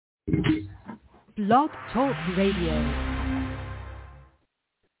Blog Talk Radio.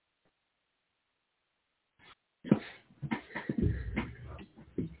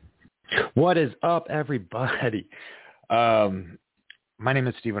 What is up, everybody? My name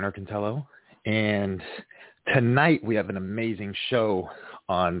is Stephen Erkintalo, and tonight we have an amazing show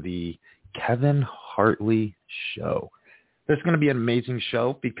on the Kevin Hartley Show. This is going to be an amazing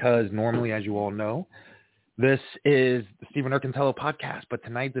show because normally, as you all know, this is the Stephen Erkintalo Podcast, but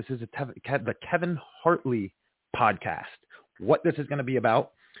tonight this is the Kevin Hartley Podcast. What this is going to be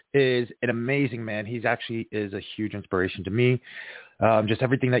about is an amazing man. He's actually is a huge inspiration to me. Just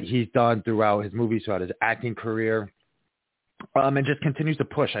everything that he's done throughout his movies, throughout his acting career, and just continues to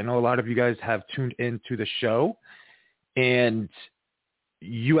push. I know a lot of you guys have tuned into the show, and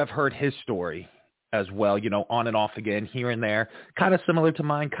you have heard his story as well, you know, on and off again, here and there, kind of similar to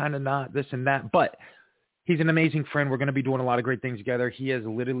mine, kind of not, this and that, but he's an amazing friend. We're going to be doing a lot of great things together. He has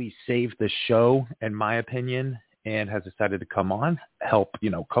literally saved the show, in my opinion, and has decided to come on, help, you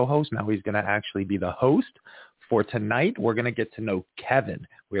know, co-host. Now he's going to actually be the host for tonight. We're going to get to know Kevin.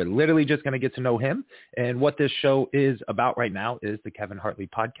 We're literally just going to get to know him. And what this show is about right now is the Kevin Hartley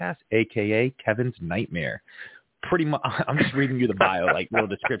Podcast, a.k.a. Kevin's Nightmare. Pretty much, I'm just reading you the bio, like little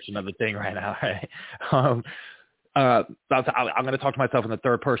description of the thing right now. Right? I'm going to talk to myself in the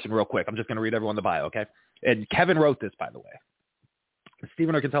third person real quick. I'm just going to read everyone the bio, okay? And Kevin wrote this, by the way. The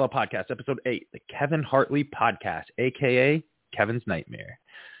Stephen Erkintalo Podcast, Episode 8, the Kevin Hartley Podcast, a.k.a. Kevin's Nightmare.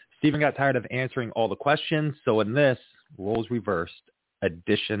 Stephen got tired of answering all the questions, so in this roles reversed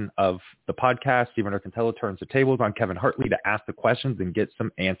edition of the podcast, Stephen Erkintalo turns the tables on Kevin Hartley to ask the questions and get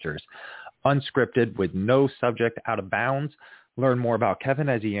some answers. Unscripted, with no subject out of bounds. Learn more about Kevin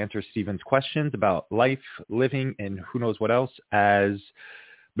as he answers Stephen's questions about life, living, and who knows what else as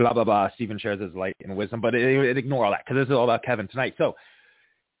blah, blah, blah. Stephen shares his light and wisdom, but ignore all that because this is all about Kevin tonight. So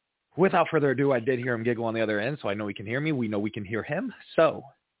without further ado, I did hear him giggle on the other end, so I know he can hear me. We know we can hear him. So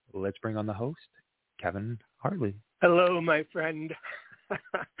let's bring on the host, Kevin Hartley. Hello, my friend.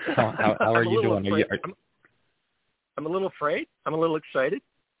 How are you doing? I'm a little afraid. I'm a little excited.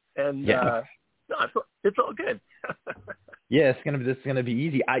 And yeah. No, it's all good. Yeah, this is gonna be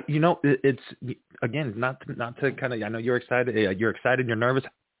easy. It's again not to kind of. I know you're excited. You're excited. You're nervous.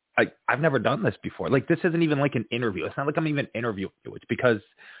 I've never done this before. Like, this isn't even like an interview. It's not like I'm even interviewing you. It's because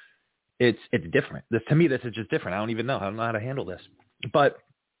it's different. To me, this is just different. I don't even know. I don't know how to handle this. But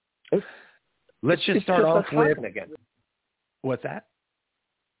let's just start off with again. What's that?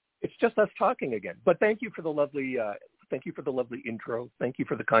 It's just us talking again. But thank you for the lovely. Thank you for the lovely intro. Thank you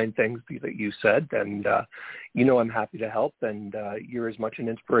for the kind things that you said. And, I'm happy to help. And you're as much an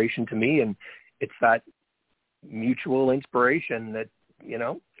inspiration to me. And it's that mutual inspiration that,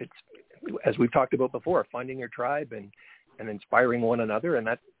 it's, as we've talked about before, finding your tribe and inspiring one another. And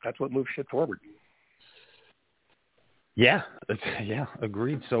that's what moves shit forward. Yeah,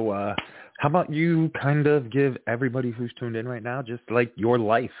 agreed. So how about you kind of give everybody who's tuned in right now just like your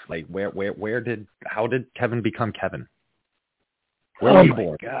life, like how did Kevin become Kevin? Where were you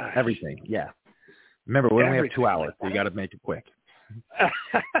born? Gosh. Everything, yeah. Remember, we only have 2 hours, so you got to make it quick.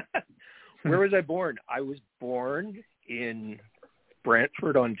 Where was I born? I was born in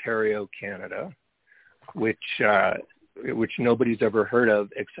Brantford, Ontario, Canada, which nobody's ever heard of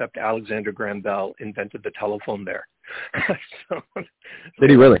except Alexander Graham Bell invented the telephone there. Did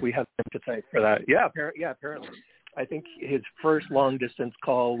he really? We have him to thank for that. Yeah, apparently. I think his first long-distance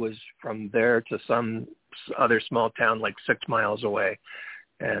call was from there to some other small town like 6 miles away,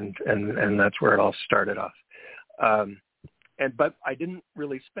 and that's where it all started off. But I didn't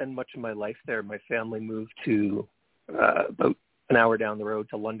really spend much of my life there. My family moved to about an hour down the road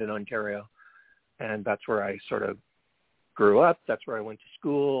to London, Ontario, and that's where I sort of grew up. That's where I went to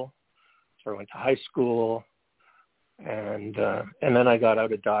school. That's where I went to high school, and then I got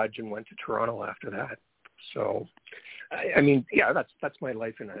out of Dodge and went to Toronto after that. So, that's my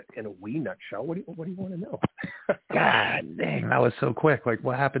life in a wee nutshell. What do you want to know? God dang, that was so quick. Like,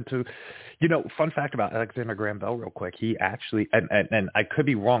 what happened to, fun fact about Alexander Graham Bell real quick. He actually, and I could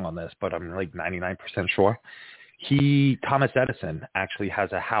be wrong on this, but I'm like 99% sure. Thomas Edison actually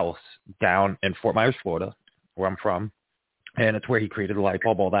has a house down in Fort Myers, Florida, where I'm from. And it's where he created the light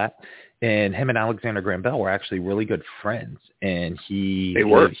bulb, all that. And him and Alexander Graham Bell were actually really good friends. And he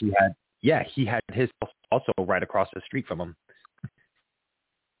had his house also right across the street from him.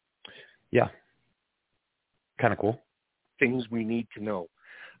 Yeah. Kind of cool. Things we need to know.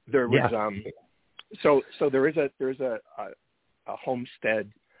 There was so there is a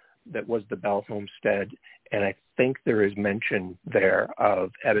homestead that was the Bell homestead, and I think there is mention there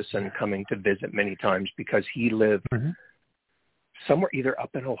of Edison coming to visit many times because he lived somewhere either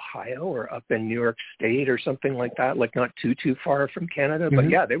up in Ohio or up in New York State or something like that, like not too far from Canada. But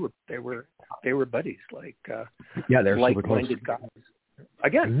yeah, they were buddies, like they're like-minded guys.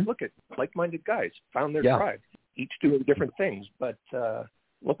 Again, look at like-minded guys found their tribe, each doing different things. But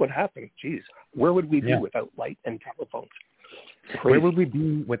look what happened. Jeez, where would we be without light and telephones? Crazy. Where would we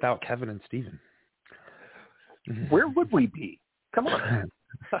be without Kevin and Stephen? Where would we be? Come on.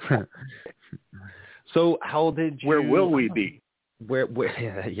 So how did you? Where will we be? Where will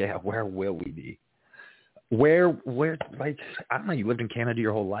we be? Where, like, I don't know, you lived in Canada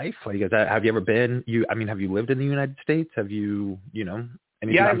your whole life? Like, have you ever been, have you lived in the United States? Have you, anything?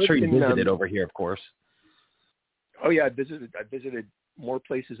 Yeah, I'm sure you visited over here, of course. Oh, yeah, I visited more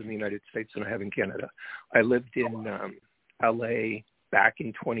places in the United States than I have in Canada. I lived in L.A. back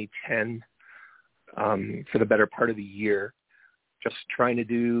in 2010 for the better part of the year, just trying to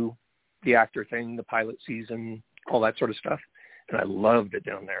do the actor thing, the pilot season, all that sort of stuff. And I loved it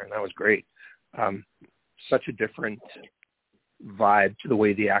down there, and that was great. Such a different vibe to the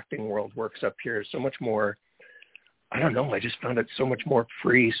way the acting world works up here. So much more, I don't know, I just found it so much more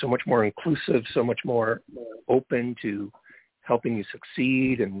free, so much more inclusive, so much more open to helping you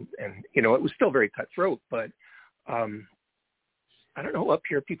succeed. And it was still very cutthroat, but I don't know, up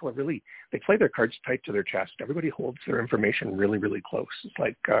here people are really, they play their cards tight to their chest. Everybody holds their information really, really close. It's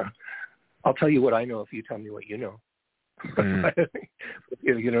like, I'll tell you what I know if you tell me what you know.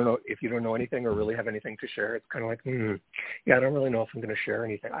 If you don't know anything or really have anything to share, it's kind of like, I don't really know if I'm going to share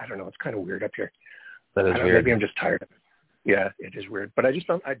anything. I don't know. It's kind of weird up here. That is weird. Maybe I'm just tired of it. Yeah, it is weird. But I just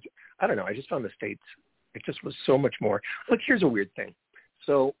found, I don't know. I just found the States, it just was so much more. Like, here's a weird thing.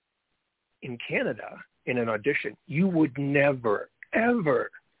 So in Canada, in an audition, you would never,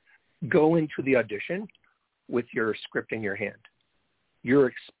 ever go into the audition with your script in your hand. You're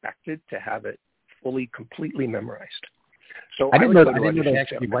expected to have it fully, completely memorized. So I didn't know they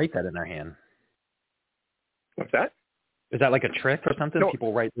actually write that in their hand. What's that? Is that like a trick or something? No.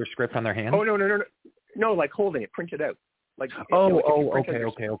 People write their script on their hand? Oh, no. No, like holding it, print it out. Like, okay.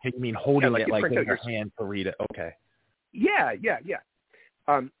 You mean holding it like in your hand to read it? Okay. Yeah.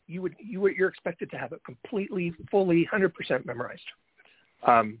 You're expected to have it completely, fully, 100% memorized.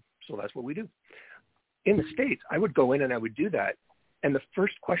 So that's what we do. In the States, I would go in and I would do that, and the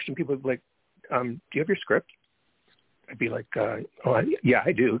first question people would be like, do you have your script? I'd be like, yeah,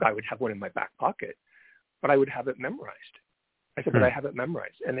 I do. I would have one in my back pocket, but I would have it memorized. I said, but I have it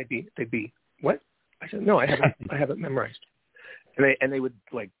memorized. And they'd be, what? I said, no, I have it memorized. And they would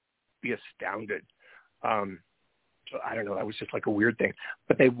like be astounded. So I don't know. That was just like a weird thing,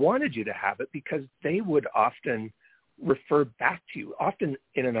 but they wanted you to have it because they would often refer back to you. Often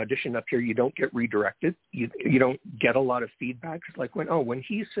in an audition up here, you don't get redirected. You don't get a lot of feedback. It's like when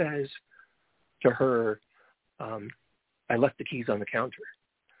he says to her, I left the keys on the counter.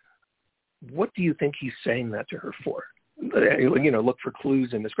 What do you think he's saying that to her for? Look for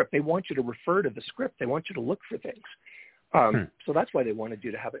clues in the script. They want you to refer to the script. They want you to look for things. So that's why they wanted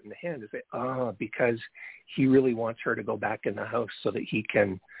you to have it in the hand, because he really wants her to go back in the house so that he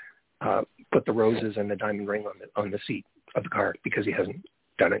can put the roses and the diamond ring on the seat of the car because he hasn't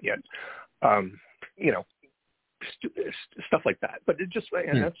done it yet. Stuff like that. But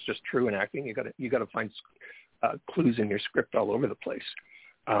that's just true in acting. You got to find clues in your script all over the place.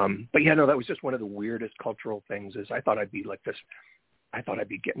 But that was just one of the weirdest cultural things. Is I thought I'd be like this. I thought I'd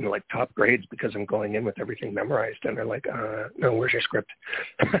be getting like top grades because I'm going in with everything memorized, and they're like, "No, where's your script?"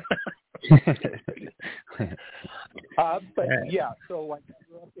 But yeah, so I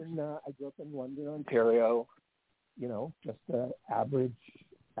grew up in London, Ontario. Just an average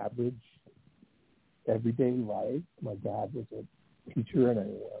everyday life. My dad was a teacher in a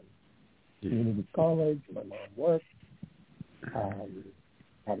community college. My mom worked.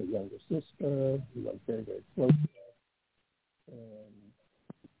 Had a younger sister who I was very, very close with. And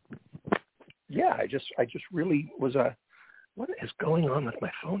yeah, I just really was what is going on with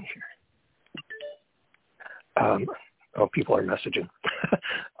my phone here? People are messaging.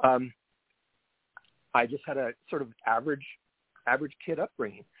 I just had a sort of average kid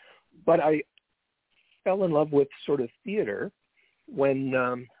upbringing, but I fell in love with sort of theater when,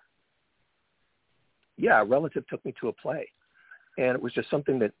 a relative took me to a play. And it was just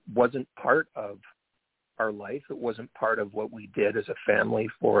something that wasn't part of our life. It wasn't part of what we did as a family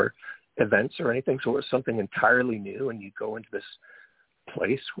for events or anything. So it was something entirely new. And you go into this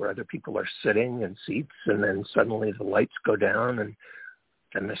place where other people are sitting in seats, and then suddenly the lights go down and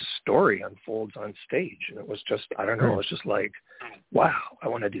this story unfolds on stage. And it was just, I don't know, it was just like, wow, I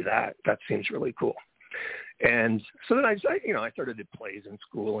want to do that. That seems really cool. And so then I started to plays in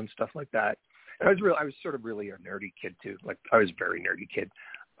school and stuff like that. I was sort of really a nerdy kid too. Like I was a very nerdy kid.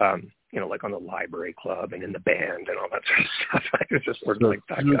 Like on the library club and in the band and all that sort of stuff. I was just sort of like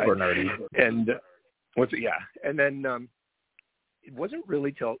that guy. Super nerdy. And and then it wasn't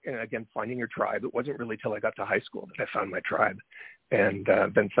really till, again, finding your tribe. It wasn't really till I got to high school that I found my tribe, and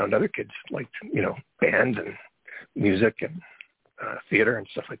then found other kids liked band and music and theater and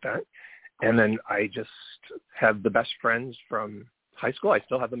stuff like that. And then I just have the best friends from high school. I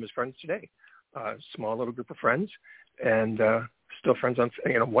still have them as friends today. Small little group of friends, and still friends on,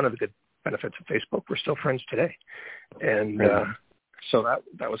 one of the good benefits of Facebook, we're still friends today. And so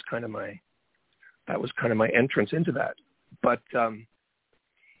that was kind of my entrance into that. But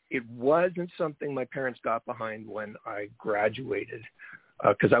it wasn't something my parents got behind when I graduated,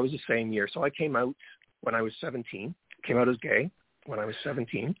 because I was the same year. So I came out when I was 17, came out as gay when I was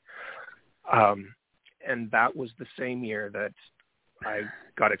 17. And that was the same year that I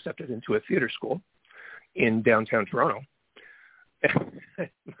got accepted into a theater school in downtown Toronto.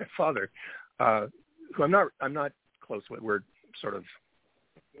 My father, who I'm not close with, we're sort of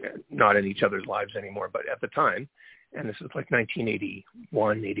not in each other's lives anymore, but at the time, and this is like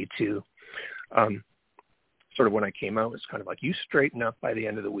 1981, 82, sort of when I came out, it's kind of like, you straighten up by the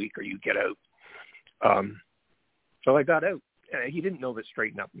end of the week or you get out. So I got out. He didn't know that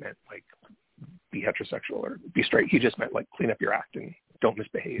straighten up meant like be heterosexual or be straight. He just meant like clean up your act and don't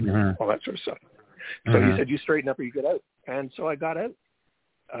misbehave, all that sort of stuff. So he said, you straighten up or you get out. And so I got out.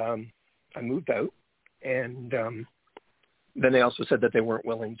 I moved out. And then they also said that they weren't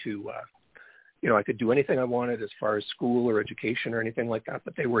willing to, I could do anything I wanted as far as school or education or anything like that,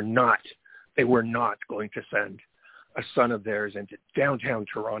 but they were not going to send a son of theirs into downtown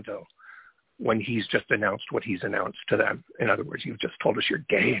Toronto when he's just announced what he's announced to them. In other words, you've just told us you're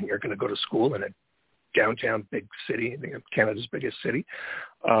gay and you're going to go to school in a downtown big city, Canada's biggest city.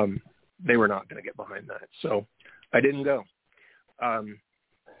 They were not going to get behind that. So I didn't go.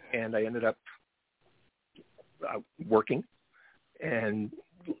 And I ended up working and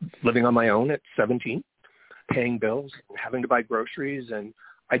living on my own at 17, paying bills, having to buy groceries. And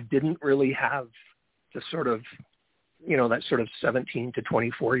I didn't really have the sort of, that sort of 17 to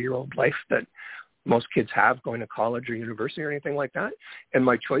 24-year-old life that most kids have going to college or university or anything like that. And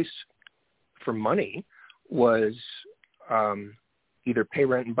my choice for money was either pay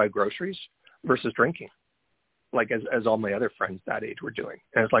rent and buy groceries versus drinking, like as all my other friends that age were doing.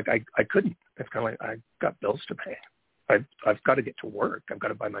 And it's like, I couldn't. It's kind of like, I got bills to pay. I've got to get to work. I've got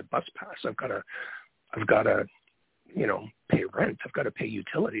to buy my bus pass. I've got to, pay rent. I've got to pay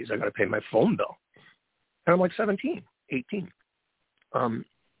utilities. I've got to pay my phone bill. And I'm like 17, 18.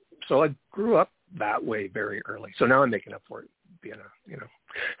 So I grew up that way very early. So now I'm making up for it being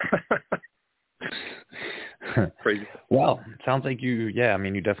crazy. Well, it sounds like you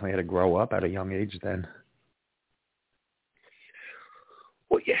definitely had to grow up at a young age then.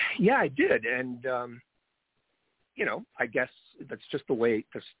 Well, yeah, I did. And, I guess that's just the way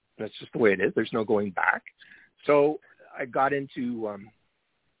it is. There's no going back. So I got into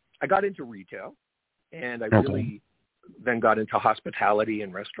retail, and I really then got into hospitality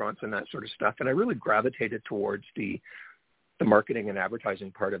and restaurants and that sort of stuff. And I really gravitated towards the marketing and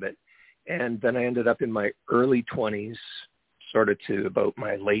advertising part of it. And then I ended up in my early 20s, sort of to about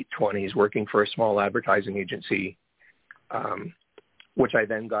my late 20s, working for a small advertising agency, which I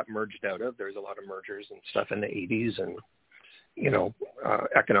then got merged out of. There's a lot of mergers and stuff in the 80s and,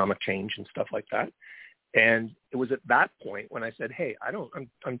 economic change and stuff like that. And it was at that point when I said, hey,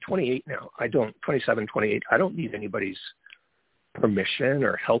 I'm 28 now. 27, 28. I don't need anybody's permission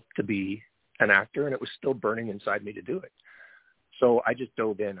or help to be an actor. And it was still burning inside me to do it. So I just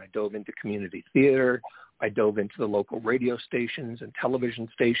dove in. I dove into community theater. I dove into the local radio stations and television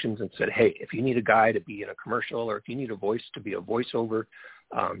stations and said, hey, if you need a guy to be in a commercial or if you need a voice to be a voiceover,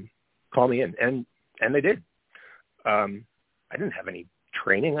 call me in. And they did. I didn't have any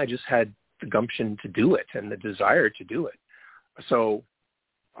training. I just had the gumption to do it and the desire to do it. So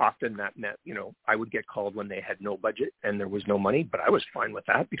often that meant, I would get called when they had no budget and there was no money, but I was fine with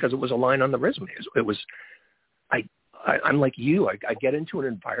that because it was a line on the resume. I'm like you. I get into an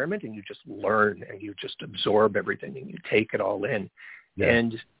environment and you just learn and you just absorb everything and you take it all in,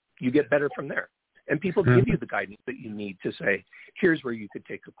 and you get better from there. And people give you the guidance that you need to say, here's where you could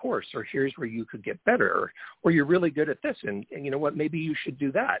take a course, or here's where you could get better, or you're really good at this, and you know what, maybe you should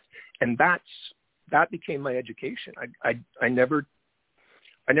do that. And that became my education. I never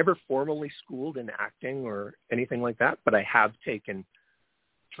formally schooled in acting or anything like that, but I have taken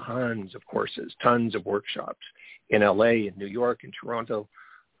tons of courses, tons of workshops in LA, in New York, in Toronto,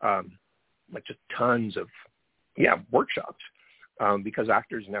 like just tons of, workshops, because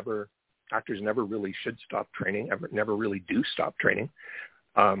actors never actors never really should stop training, never really do stop training,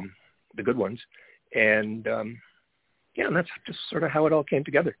 the good ones. And, and that's just sort of how it all came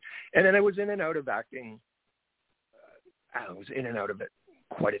together. And then I was in and out of acting. I was in and out of it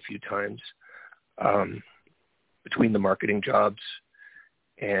quite a few times, between the marketing jobs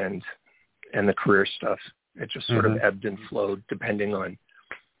and the career stuff. It just sort of ebbed and flowed depending on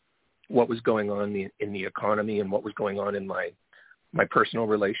what was going on in the economy and what was going on in my personal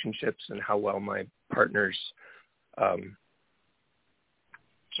relationships and how well my partners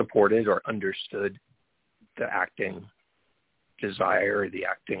supported or understood the acting desire, the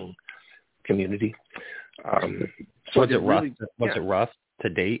acting community. So was it rough to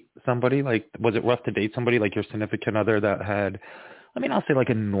date somebody? Like, was it rough to date somebody like your significant other that had, I mean, I'll say like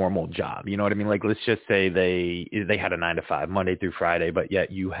a normal job, you know what I mean? Like, let's just say they had a 9-to-5 Monday through Friday, but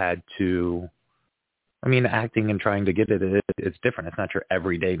yet you had to, I mean, acting and trying to get it's different. It's not your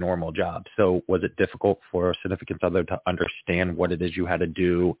everyday normal job. So was it difficult for a significant other to understand what it is you had to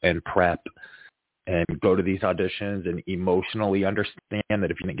do and prep and go to these auditions and emotionally understand that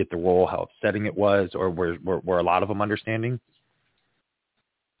if you didn't get the role, how upsetting it was, or were a lot of them understanding?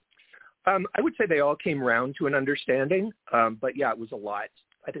 I would say they all came around to an understanding, but yeah, it was a lot.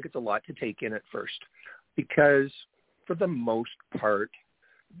 I think it's a lot to take in at first, because for the most part,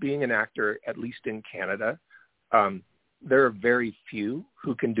 being an actor, at least in Canada, there are very few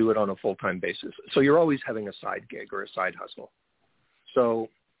who can do it on a full-time basis. So you're always having a side gig or a side hustle. So,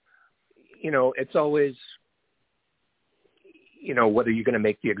 it's always, whether you're going to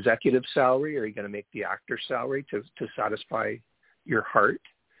make the executive salary or you're going to make the actor salary to satisfy your heart.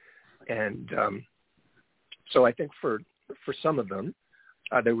 And so I think for some of them,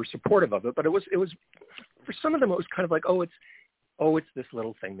 they were supportive of it, but it was for some of them, it was kind of like, it's this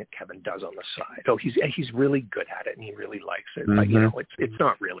little thing that Kevin does on the side. Oh, he's really good at it and he really likes it. Mm-hmm. But, it's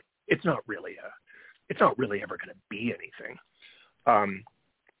not really ever going to be anything.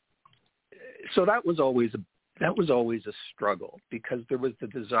 So that was always a struggle, because there was the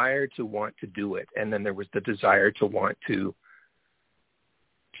desire to want to do it, and then there was the desire to want to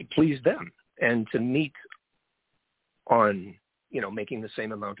please them and to meet on, making the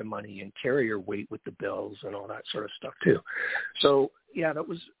same amount of money and carry your weight with the bills and all that sort of stuff too. So yeah,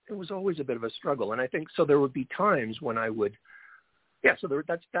 it was always a bit of a struggle. And I think, so there would be times when I would,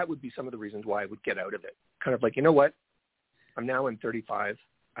 that would be some of the reasons why I would get out of it. Kind of like, you know what? I'm 35.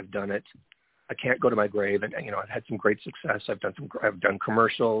 I've done it. I can't go to my grave. And, I've had some great success. I've done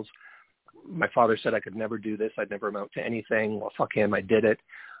commercials. My father said I could never do this. I'd never amount to anything. Well, fuck him. I did it.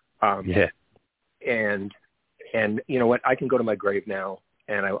 And you know what? I can go to my grave now,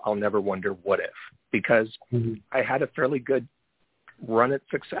 and I'll never wonder what if, because I had a fairly good run at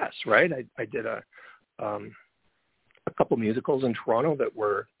success, right? I did a couple musicals in Toronto that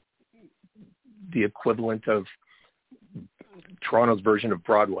were the equivalent of Toronto's version of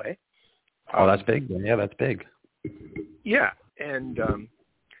Broadway. Oh, that's big. Yeah, that's big. Yeah, and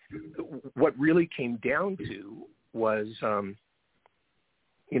what really came down to was,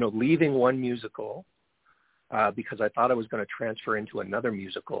 leaving one musical because I thought I was going to transfer into another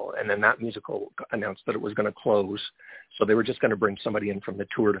musical, and then that musical announced that it was going to close, so they were just going to bring somebody in from the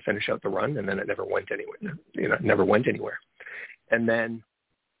tour to finish out the run, and then it never went anywhere. It never went anywhere. And then,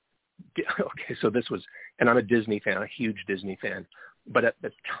 okay, so this was, and I'm a Disney fan, a huge Disney fan, but at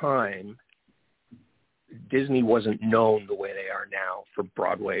the time, Disney wasn't known the way they are now for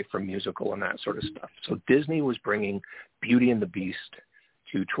Broadway, for musical and that sort of stuff. So Disney was bringing Beauty and the Beast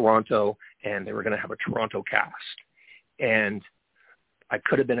to Toronto, and they were going to have a Toronto cast. And I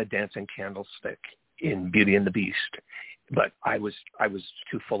could have been a dancing candlestick in Beauty and the Beast, but I was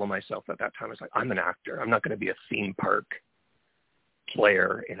too full of myself at that time. I was like, I'm an actor. I'm not going to be a theme park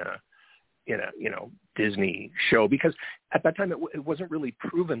player in a Disney show, because at that time it wasn't really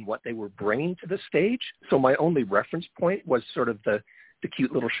proven what they were bringing to the stage. So my only reference point was sort of the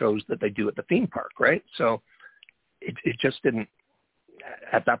cute little shows that they do at the theme park, right? So it just didn't.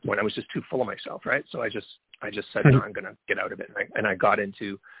 At that point, I was just too full of myself, right? So I just said, no, I'm going to get out of it, and I got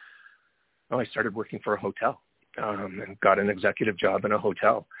into. I started working for a hotel, and got an executive job in a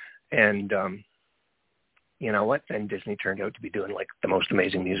hotel, and. You know what? Then Disney turned out to be doing like the most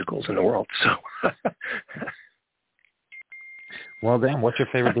amazing musicals in the world. So, well, Dan, what's your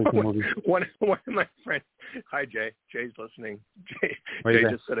favorite Disney movie? One of my friends. Hi, Jay. Jay's listening. Jay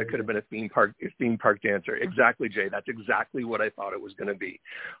just said I could have been a theme park dancer. Exactly, Jay. That's exactly what I thought it was going to be.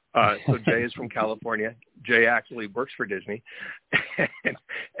 So Jay is from California. Jay actually works for Disney,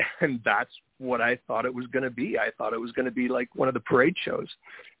 and that's what I thought it was going to be. I thought it was going to be like one of the parade shows.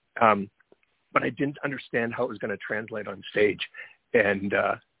 But I didn't understand how it was going to translate on stage. And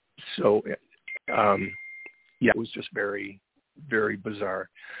So, it was just very, very bizarre.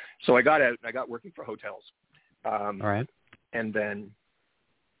 So I got out. I got working for hotels. All right. And then,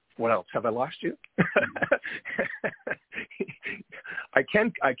 what else? Have I lost you? I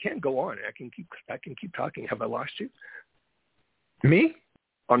can go on. I can keep talking. Have I lost you? Me?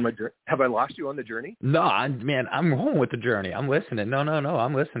 On my journey? Have I lost you on the journey? No, I'm home with the journey. I'm listening. No,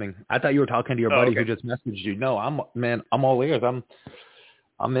 I'm listening. I thought you were talking to your buddy who just messaged you. No, I'm all ears. I'm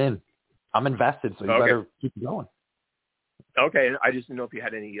in. I'm invested. So you better keep going. Okay, I just didn't know if you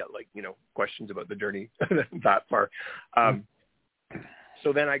had any questions about the journey that far.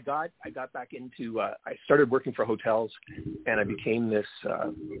 So then I got back into. I started working for hotels, and I became this.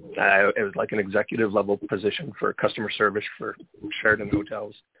 It was like an executive level position for customer service for Sheraton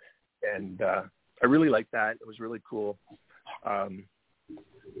hotels, and I really liked that. It was really cool.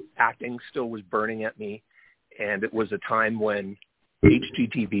 Acting still was burning at me, and it was a time when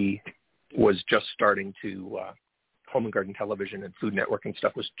HGTV was just starting to. Home and Garden Television and Food Network and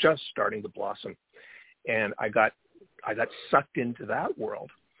stuff was just starting to blossom, and I got sucked into that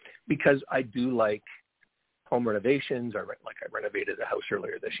world because I do like home renovations. I renovated a house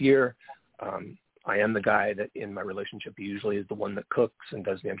earlier this year. I am the guy that in my relationship usually is the one that cooks and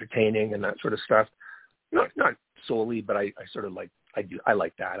does the entertaining and that sort of stuff. Not solely, but I sort of I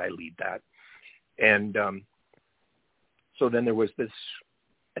like that. I lead that, and so then there was this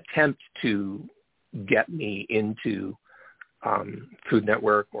attempt to get me into Food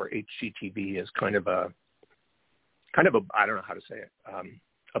Network or HGTV as kind of a I don't know how to say it,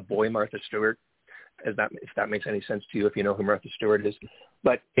 a boy Martha Stewart, if that makes any sense to you, if you know who Martha Stewart is,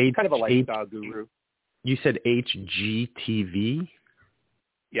 but kind of a lifestyle guru. You said HGTV?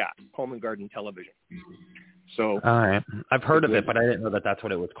 Yeah, Home and Garden Television. So all right, I've heard of it, but I didn't know that that's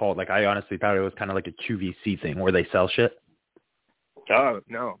what it was called. Like I honestly thought it was kind of like a QVC thing where they sell shit. Oh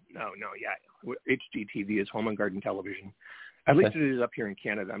no, yeah. HGTV is Home and Garden Television. At least it is up here in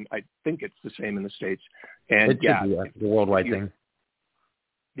Canada. I think it's the same in the States. And the worldwide thing.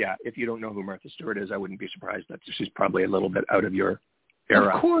 Yeah, if you don't know who Martha Stewart is, I wouldn't be surprised that she's probably a little bit out of your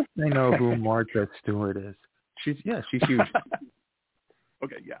era. Of course I know who Martha Stewart is. She's huge.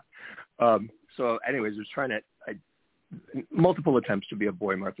 Okay, yeah. So anyways, I was trying to multiple attempts to be a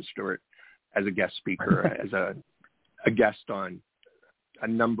boy Martha Stewart as a guest speaker, as a guest on a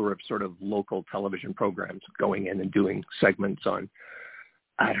number of sort of local television programs, going in and doing segments on,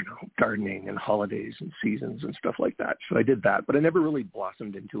 I don't know, gardening and holidays and seasons and stuff like that. So I did that, but I never really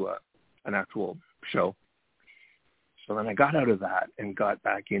blossomed into an actual show. So then I got out of that and got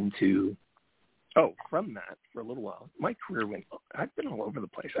back into, from that for a little while. My career I've been all over the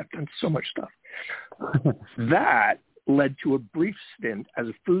place. I've done so much stuff. That led to a brief stint as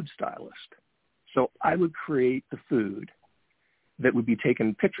a food stylist. So I would create the food that would be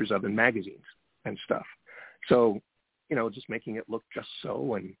taken pictures of in magazines and stuff. So, just making it look just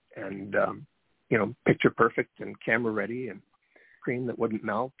so and picture perfect and camera ready and cream that wouldn't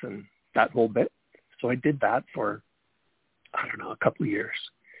melt and that whole bit. So I did that for, I don't know, a couple of years.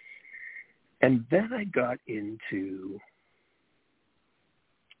 And then I got into,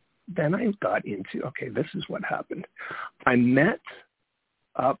 okay, this is what happened. I met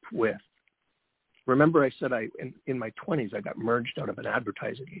up with, remember I said in my 20s, I got merged out of an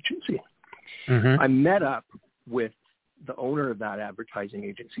advertising agency. Mm-hmm. I met up with the owner of that advertising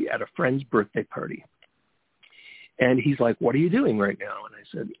agency at a friend's birthday party. And he's like, what are you doing right now? And I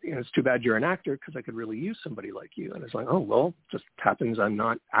said, it's too bad you're an actor because I could really use somebody like you. And it's like, oh, well, just happens I'm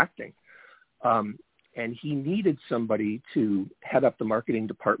not acting. And he needed somebody to head up the marketing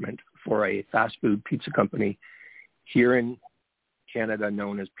department for a fast food pizza company here in Canada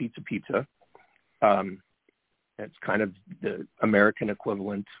known as Pizza. It's kind of the American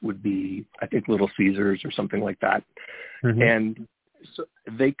equivalent would be, I think, Little Caesars or something like that. Mm-hmm. And so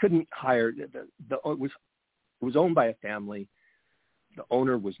they couldn't hire, it was owned by a family. The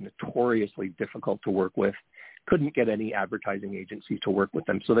owner was notoriously difficult to work with, couldn't get any advertising agency to work with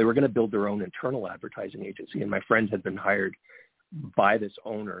them. So they were going to build their own internal advertising agency. And my friend had been hired by this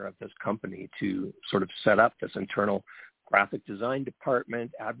owner of this company to sort of set up this internal graphic design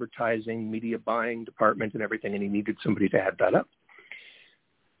department, advertising, media buying department, and everything, and he needed somebody to head that up.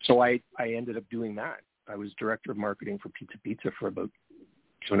 So I ended up doing that. I was director of marketing for Pizza for about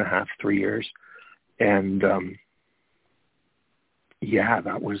 2.5, 3 years, and that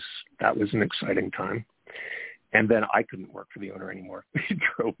was an exciting time. And then I couldn't work for the owner anymore. He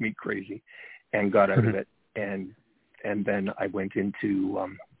drove me crazy, and got out of it. And then I went into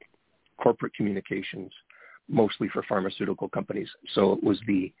corporate communications, mostly for pharmaceutical companies. So it was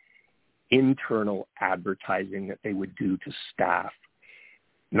the internal advertising that they would do to staff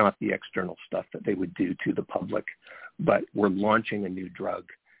not the external stuff that they would do to the public, but we're launching a new drug.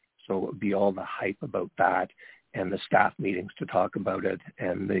 So it would be all the hype about that and the staff meetings to talk about it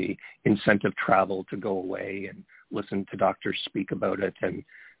and the incentive travel to go away and listen to doctors speak about it and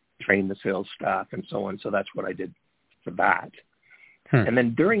train the sales staff and so on. So that's what I did for that. And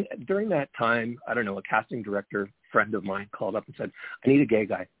then during that time, I don't know, a casting director friend of mine called up and said, I need a gay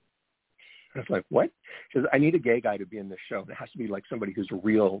guy. I was like, what? She says, I need a gay guy to be in this show. It has to be like somebody who's a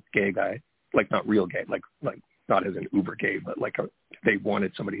real gay guy, like not real gay, like not as an uber gay, but like they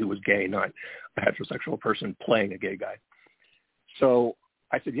wanted somebody who was gay, not a heterosexual person playing a gay guy. So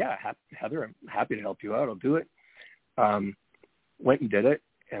I said, yeah, Heather, I'm happy to help you out. I'll do it. Went and did it,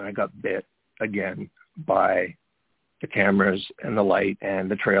 and I got bit again by the cameras and the light and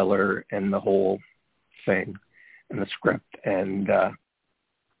the trailer and the whole thing and the script, and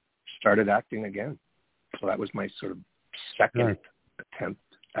started acting again. So that was my sort of second attempt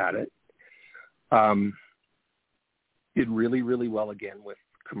at it. Did really, really well again with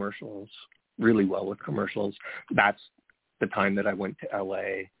commercials, really well with commercials. That's the time that I went to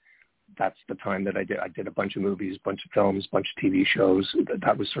LA. That's the time that I did a bunch of movies, bunch of films, bunch of TV shows.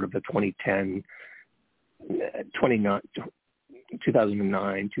 That was sort of the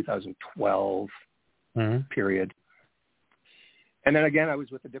 2009, 2012 period. And then again, I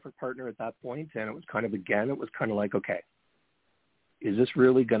was with a different partner at that point, and it was kind of like, okay, is this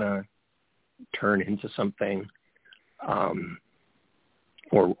really going to turn into something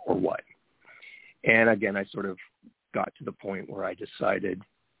or what? And again, I sort of got to the point where I decided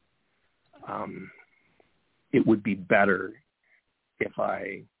it would be better if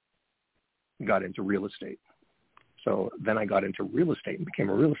I got into real estate. So then I got into real estate and became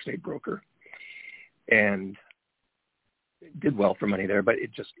a real estate broker, and did well for money there, but it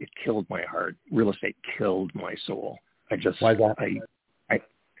killed my heart. Real estate killed my soul. Why that?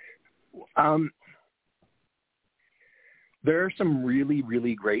 There are some really,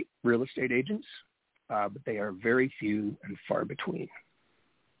 really great real estate agents, but they are very few and far between.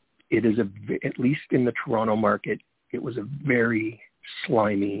 It is at least in the Toronto market, it was a very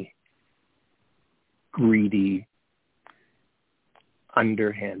slimy, greedy,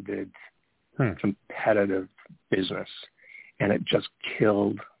 underhanded, competitive business. And it just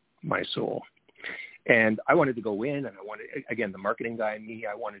killed my soul. And I wanted to go in, and again, the marketing guy in me,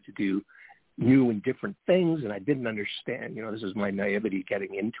 I wanted to do new and different things, and I didn't understand, this is my naivety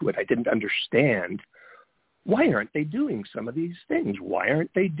getting into it. I didn't understand, why aren't they doing some of these things? Why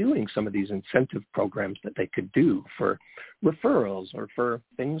aren't they doing some of these incentive programs that they could do for referrals or for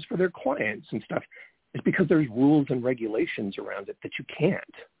things for their clients and stuff? It's because there's rules and regulations around it that you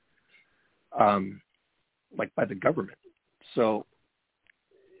can't, like by the government. So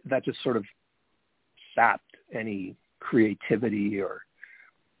that just sort of sapped any creativity or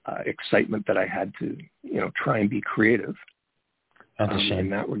excitement that I had to, try and be creative in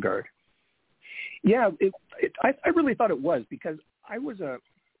that regard. Yeah, I really thought it was, because I was a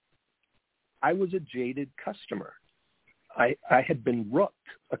jaded customer. I had been rooked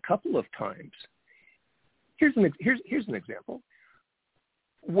a couple of times. Here's an example.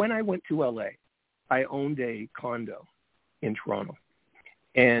 When I went to LA, I owned a condo in Toronto,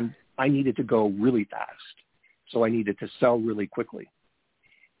 and I needed to go really fast. So I needed to sell really quickly.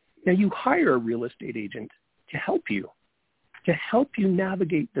 Now you hire a real estate agent to help you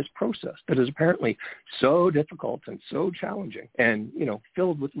navigate this process that is apparently so difficult and so challenging and,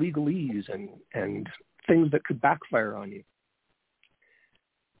 filled with legalese and things that could backfire on you.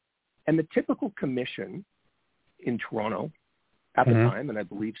 And the typical commission in Toronto at the time, and I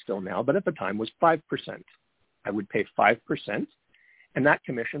believe still now, but at the time was 5%. I would pay 5%, and that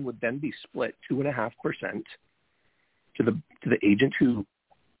commission would then be split 2.5% to the agent who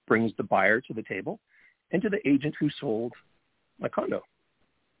brings the buyer to the table and to the agent who sold my condo.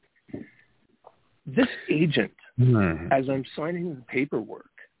 This agent, as I'm signing the paperwork,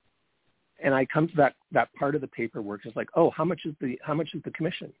 and I come to that part of the paperwork, it's like, oh, how much is the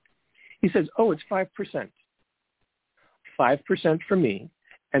commission? He says, oh, it's 5%. 5% for me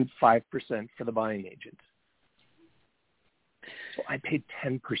and 5% for the buying agent. So I paid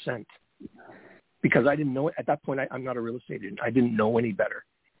 10% because I didn't know it. At that point, I'm not a real estate agent. I didn't know any better,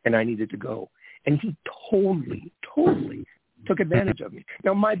 and I needed to go. And he totally took advantage of me.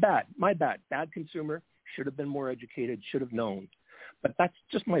 Now, my bad. Bad consumer, should have been more educated, should have known. But that's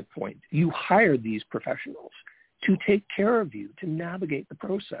just my point. You hire these professionals to take care of you, to navigate the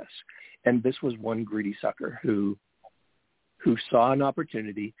process. And this was one greedy sucker who saw an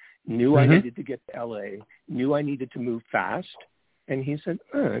opportunity, knew I needed to get to LA, knew I needed to move fast, and he said,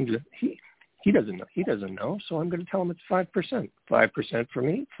 He doesn't know. He doesn't know. So I'm going to tell him it's 5%. 5% for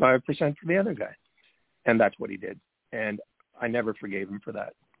me, 5% for the other guy. And that's what he did. And I never forgave him for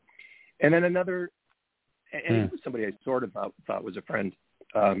that. And then another, and he was somebody I sort of thought was a friend.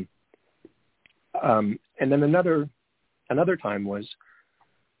 And then another time was,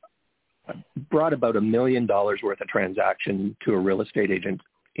 I brought about $1 million worth of transaction to a real estate agent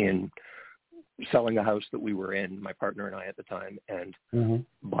in selling a house that we were in, my partner and I at the time, and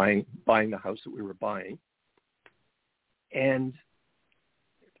buying the house that we were buying. And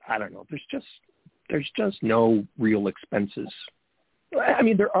I don't know, there's just no real expenses. I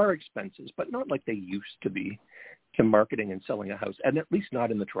mean, there are expenses, but not like they used to be to marketing and selling a house, and at least not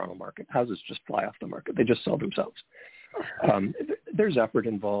in the Toronto market. Houses just fly off the market. They just sell themselves. There's effort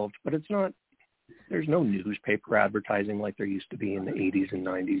involved, but there's no newspaper advertising like there used to be in the 80s and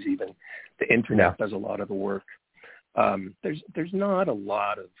 90s even. The internet does a lot of the work. There's not a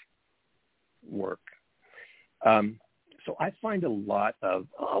lot of work. So I find a lot of,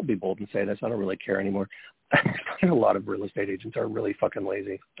 I'll be bold and say this, I don't really care anymore. I find a lot of real estate agents are really fucking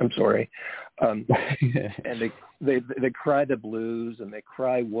lazy. I'm sorry. And they cry the blues and they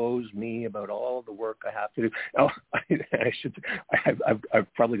cry woes me about all the work I have to do. Oh,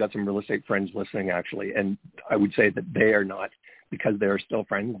 I've probably got some real estate friends listening actually. And I would say that they are not, because they are still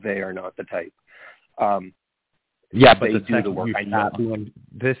friends, they are not the type. Yeah, but they do the work. I know.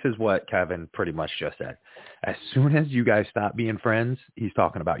 This is what Kevin pretty much just said. As soon as you guys stop being friends, he's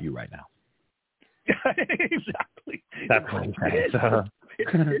talking about you right now. Exactly. That's what he said.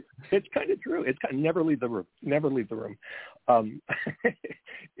 It's kind of true. It's kind of never leave the room. Never leave the room.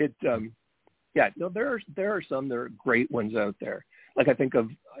 There are some. There are great ones out there. Like I think of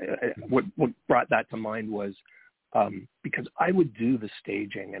what brought that to mind was because I would do the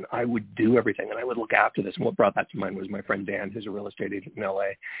staging and I would do everything and I would look after this. And what brought that to mind was my friend Dan, who's a real estate agent in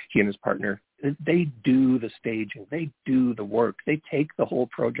LA. He and his partner, they do the staging. They do the work. They take the whole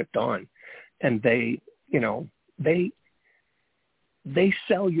project on. And they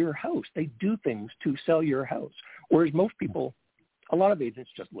sell your house. They do things to sell your house. Whereas most people, a lot of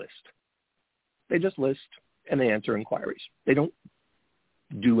agents just list. They just list and they answer inquiries. They don't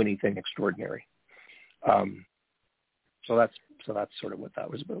do anything extraordinary. So that's sort of what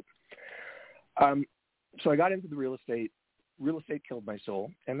that was about. So I got into the real estate. Real estate killed my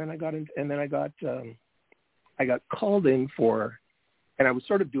soul, and then I got called in for. And I was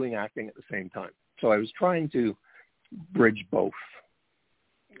sort of doing acting at the same time. So I was trying to bridge both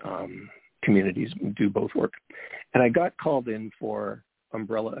communities, do both work. And I got called in for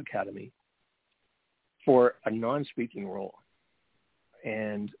Umbrella Academy for a non-speaking role.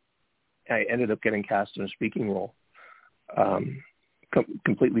 And I ended up getting cast in a speaking role,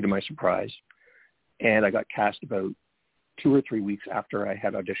 completely to my surprise. And I got cast about 2 or 3 weeks after I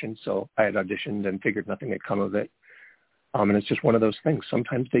had auditioned. So I had auditioned and figured nothing had come of it. And it's just one of those things.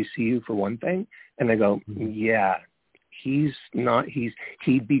 Sometimes they see you for one thing and they go, yeah, he'd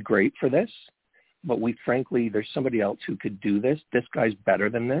be great for this, but there's somebody else who could do this. This guy's better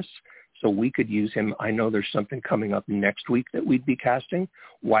than this. So we could use him. I know there's something coming up next week that we'd be casting.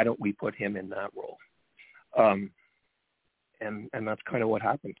 Why don't we put him in that role? And that's kind of what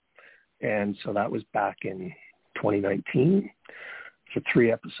happened. And so that was back in 2019 for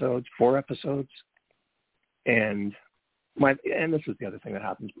 4 episodes. And this is the other thing that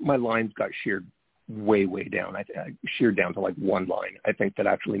happens. My lines got sheared way, way down. I sheared down to like one line, I think, that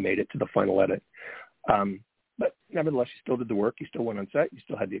actually made it to the final edit. But nevertheless, you still did the work. You still went on set. You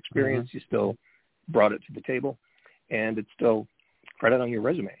still had the experience. You still brought it to the table. And it's still credit on your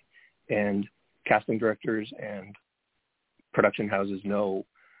resume. And casting directors and production houses know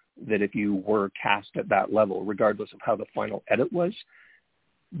that if you were cast at that level, regardless of how the final edit was,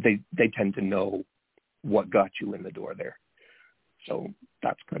 they tend to know what got you in the door there. So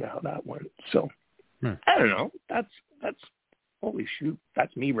that's kind of how that went. So I don't know. That's holy shoot.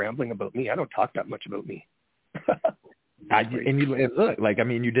 That's me rambling about me. I don't talk that much about me.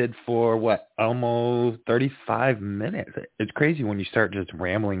 And you did for what, almost 35 minutes. It's crazy when you start just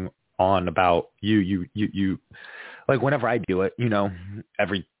rambling on about you like whenever I do it,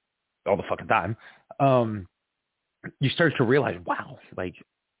 all the fucking time, you start to realize, wow, like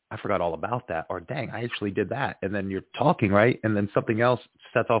I forgot all about that, or dang, I actually did that. And then you're talking, right? And then something else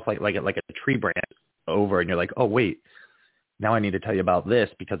sets off like a tree branch over, and you're like, oh wait, now I need to tell you about this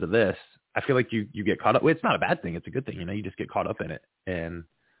because of this. I feel like you get caught up. Well, it's not a bad thing. It's a good thing. You just get caught up in it. And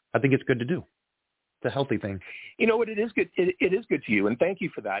I think it's good to do. It's a healthy thing. You know what? It is good. It is good to you. And thank you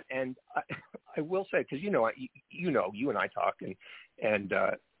for that. And I will say, because you and I talk, and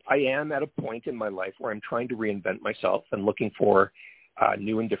I am at a point in my life where I'm trying to reinvent myself and looking for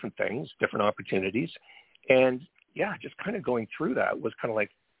new and different things, different opportunities. And yeah, just kind of going through that was kind of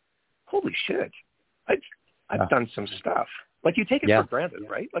like, holy shit, I've done some stuff. Like you take it for granted,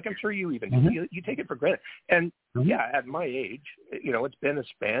 right? Like I'm sure you even do. You take it for granted. And yeah, at my age, it's been a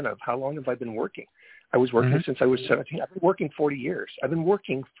span of how long have I been working? I was working since I was 17. I've been working 40 years.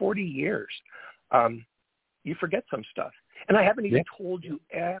 You forget some stuff. And I haven't even told you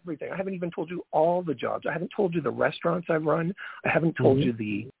everything. I haven't even told you all the jobs. I haven't told you the restaurants I've run. I haven't told you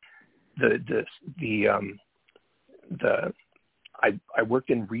I worked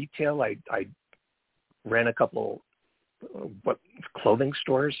in retail. I ran a couple clothing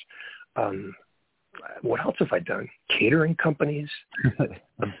stores. What else have I done? Catering companies,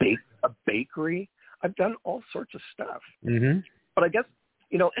 a bakery. I've done all sorts of stuff. But I guess,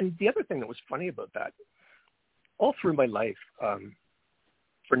 and the other thing that was funny about that, all through my life,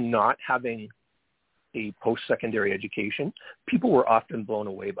 for not having a post-secondary education, people were often blown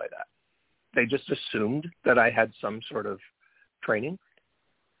away by that. They just assumed that I had some sort of training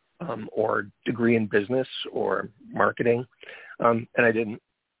or degree in business or marketing, and I didn't.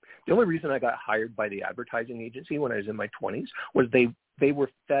 The only reason I got hired by the advertising agency when I was in my 20s was they were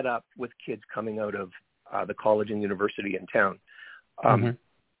fed up with kids coming out of the college and university in town,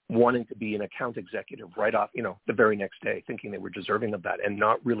 wanting to be an account executive right off, the very next day, thinking they were deserving of that and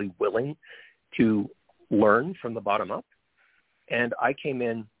not really willing to learn from the bottom up. And I came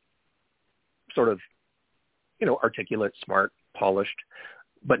in sort of, articulate, smart, polished,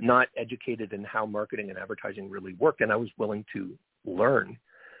 but not educated in how marketing and advertising really work. And I was willing to learn.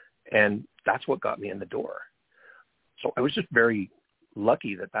 And that's what got me in the door. So I was just very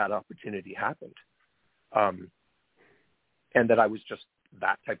lucky that opportunity happened. And that I was just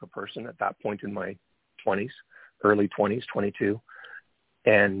that type of person at that point in my 20s, early 20s, 22,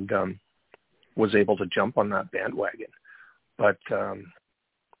 and was able to jump on that bandwagon. But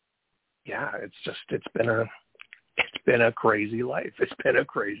yeah, it's been a crazy life.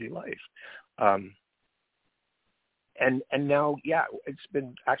 And now, yeah, it's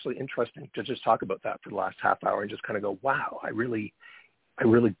been actually interesting to just talk about that for the last half hour and just kind of go, wow, I really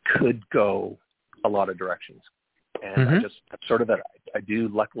could go a lot of directions. And I'm sort of that I do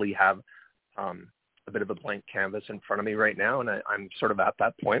luckily have a bit of a blank canvas in front of me right now. And I'm sort of at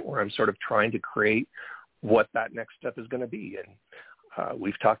that point where I'm sort of trying to create what that next step is going to be. And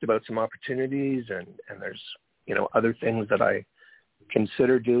we've talked about some opportunities and there's, other things that I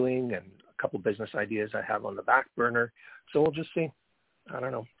consider doing and a couple business ideas I have on the back burner. So we'll just see. I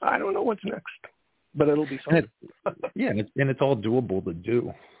don't know what's next, but it'll be something. And it's all doable to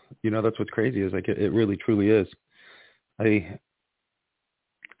do. That's what's crazy is like it really truly is. There's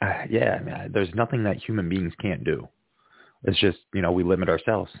nothing that human beings can't do. It's just, we limit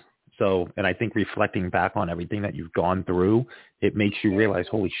ourselves. So, and I think reflecting back on everything that you've gone through, it makes you realize,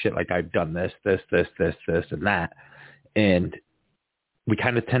 holy shit, like I've done this, and that. And we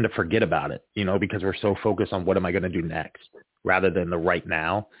kind of tend to forget about it, because we're so focused on what am I going to do next rather than the right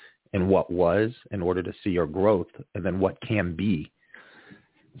now and what was in order to see your growth and then what can be.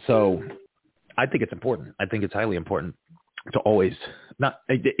 So I think it's important. I think it's highly important to always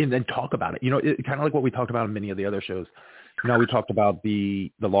and then talk about it. Kind of like what we talked about in many of the other shows. We talked about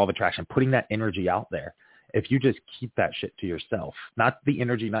the law of attraction, putting that energy out there. If you just keep that shit to yourself, not the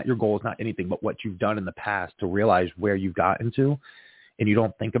energy, not your goals, not anything, but what you've done in the past to realize where you've gotten to, and you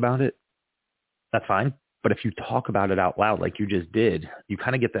don't think about it, that's fine. But if you talk about it out loud, like you just did, you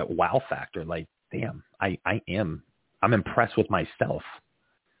kind of get that wow factor. Like, damn, I'm impressed with myself.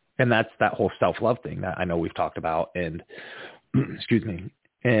 And that's that whole self-love thing that I know we've talked about. And excuse me.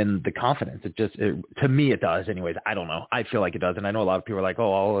 And the confidence, to me, it does anyways. I don't know. I feel like it does. And I know a lot of people are like,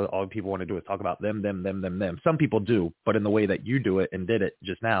 oh, all people want to do is talk about them. Some people do, but in the way that you do it and did it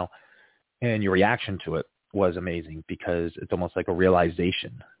just now, and your reaction to it was amazing because it's almost like a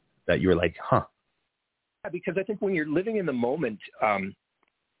realization that you're like, huh. Yeah, because I think when you're living in the moment,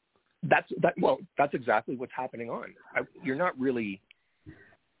 that's exactly what's happening you're not really,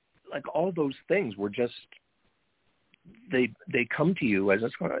 like all those things were just, they come to you as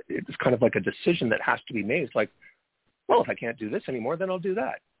it's kind of like a decision that has to be made. It's like, well, if I can't do this anymore, then I'll do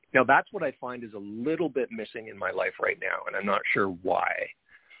that. Now, that's what I find is a little bit missing in my life right now, and I'm not sure why.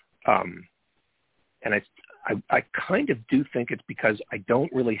 And I kind of do think it's because I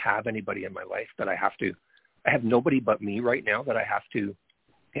don't really have anybody in my life that I have nobody but me right now that I have to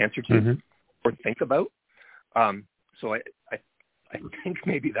answer to or think about. So I think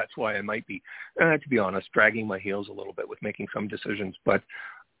maybe that's why I might be, to be honest, dragging my heels a little bit with making some decisions. But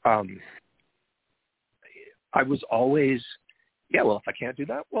I was always, yeah, well, if I can't do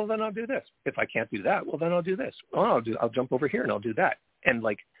that, well, then I'll do this. If I can't do that, well, then I'll do this. Oh, I'll jump over here and I'll do that. And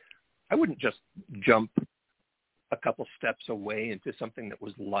like, I wouldn't just jump a couple steps away into something that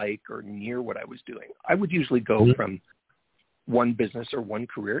was like or near what I was doing. I would usually go from one business or one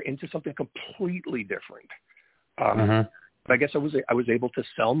career into something completely different. But I guess I was able to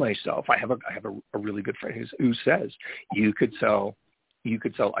sell myself. I have a really good friend who says you could sell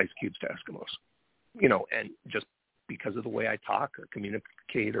ice cubes to Eskimos, you know, and just because of the way I talk or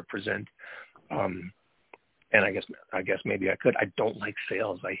communicate or present. And I guess maybe I could. I don't like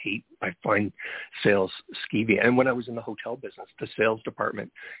sales. I find sales skeevy. And when I was in the hotel business, the sales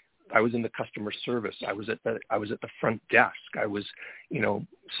department, I was in the customer service. I was at the front desk. I was, you know,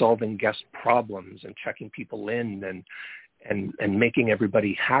 solving guest problems and checking people in and making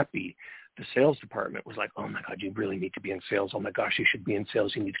everybody happy. The sales department was like, oh my God, you really need to be in sales. Oh my gosh, you should be in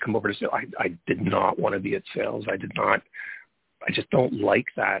sales. You need to come over to sales. I did not want to be at sales. I just don't like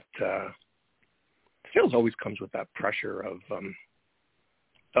that. Sales always comes with that pressure of,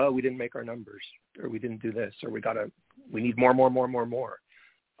 oh, we didn't make our numbers, or we didn't do this, or we need more.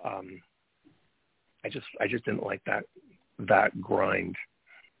 I just didn't like that grind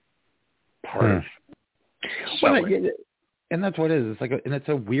part of selling. Well, and that's what it is. It's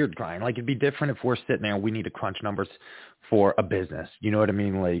a weird grind. Like, it'd be different if we're sitting there and we need to crunch numbers for a business. You know what I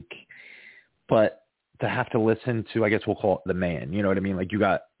mean? Like, but to have to listen to, I guess we'll call it the man. You know what I mean? Like, you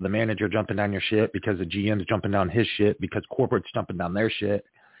got the manager jumping down your shit because the GM's jumping down his shit because corporate's jumping down their shit.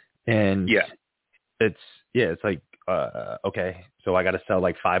 And it's like, okay, so I got to sell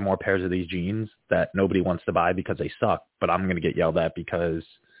like 5 more pairs of these jeans that nobody wants to buy because they suck, but I'm going to get yelled at because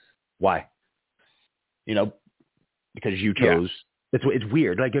why? You know, because you chose. Yeah. It's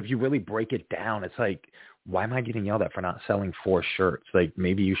weird. Like, if you really break it down, it's like, why am I getting yelled at for not selling 4 shirts? Like,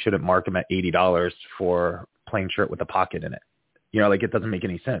 maybe you shouldn't mark them at $80 for a plain shirt with a pocket in it. You know, like, it doesn't make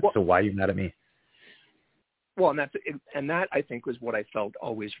any sense. Well, so why are you mad at me? Well, and that I think was what I felt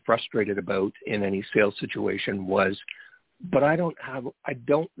always frustrated about in any sales situation was, but I don't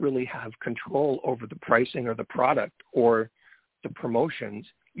really have control over the pricing or the product or the promotions.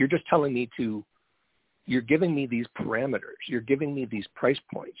 You're just telling me you're giving me these parameters. You're giving me these price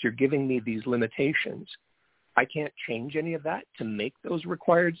points. You're giving me these limitations. I can't change any of that to make those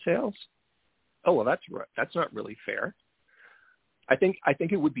required sales. Oh, well, that's not really fair. I think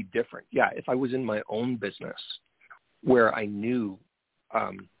it would be different. Yeah, if I was in my own business where I knew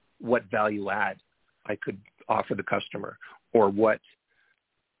what value add I could offer the customer or what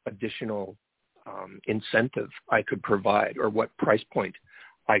additional incentive I could provide or what price point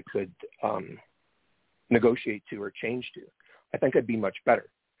I could negotiate to or change to, I think I'd be much better.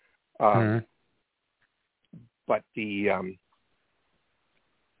 But the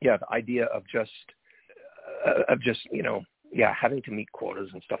idea of just you know, having to meet quotas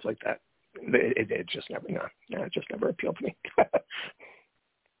and stuff like that, it just never appealed to me.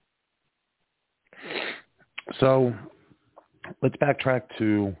 So let's backtrack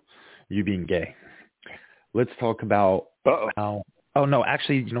to you being gay. Let's talk about how. Oh no,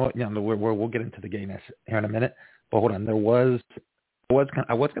 actually, you know what? Yeah, we'll get into the gayness here in a minute. But hold on, I was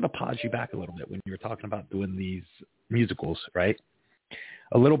going to pause you back a little bit when you were talking about doing these musicals, right?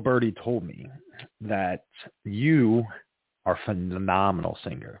 A little birdie told me that you are a phenomenal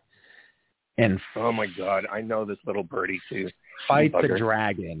singer. And oh my God, I know this little birdie too. Fight the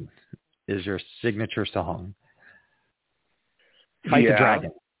Dragon is your signature song. Fight the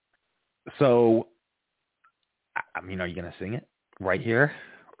Dragon. So, I mean, are you going to sing it right here,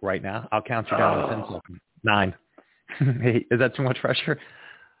 right now? I'll count you down to 10 seconds. 9. Hey, is that too much pressure?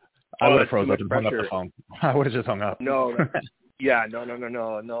 I would have frozen and hung up the phone. I would have just hung up. No. Yeah,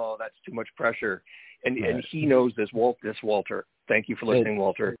 no. That's too much pressure. And right. And he knows this, Walter. Thank you for listening,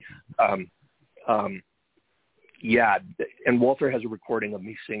 Walter. Yeah, and Walter has a recording of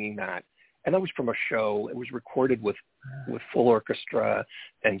me singing that. And that was from a show. It was recorded with full orchestra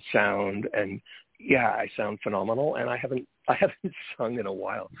and sound. And yeah, I sound phenomenal. And I haven't sung in a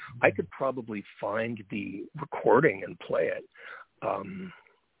while. I could probably find the recording and play it.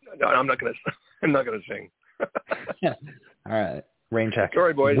 No, I'm not gonna sing. Yeah. All right. Rain check.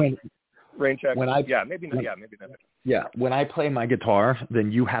 Sorry, boys. Rain check. Maybe not. Yeah. When I play my guitar,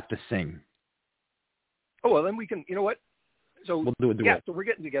 then you have to sing. Oh well, then we can. You know what? So we'll do it. So we're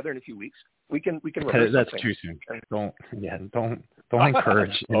getting together in a few weeks. We can rehearse. That's too soon. Don't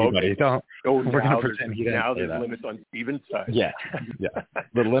encourage anybody. Okay. We're gonna pretend he didn't now say there's that. limits on Stephen's side. Yeah.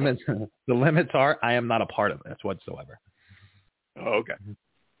 The limits are I am not a part of this whatsoever. Oh, okay.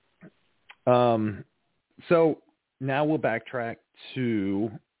 So now we'll backtrack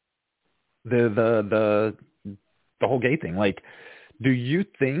to the the whole gay thing. Like, do you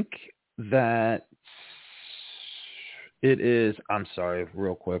think that it is, I'm sorry,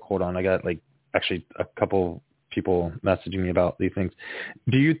 real quick, hold on. I got like actually a couple people messaging me about these things.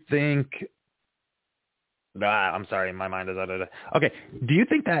 Do you think, I'm sorry, my mind is out of it. Okay. Do you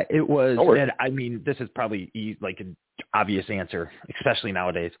think that it was, and I mean, this is probably like an obvious answer, especially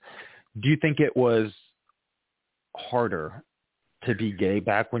nowadays. Do you think it was harder to be gay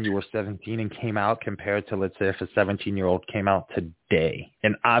back when you were 17 and came out compared to, let's say, if a 17-year-old came out today?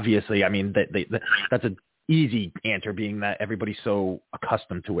 And obviously, I mean, that's an easy answer, being that everybody's so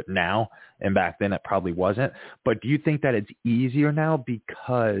accustomed to it now, and back then it probably wasn't. But do you think that it's easier now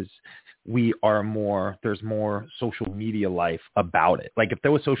because there's more social media life about it? Like, if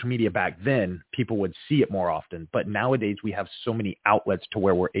there was social media back then, people would see it more often. But nowadays we have so many outlets to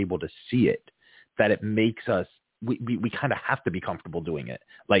where we're able to see it that it makes us, we kind of have to be comfortable doing it,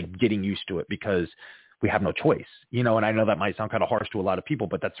 like getting used to it, because we have no choice, you know. And I know that might sound kind of harsh to a lot of people,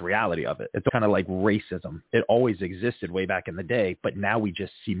 but that's the reality of it. It's kind of like racism. It always existed way back in the day, but now we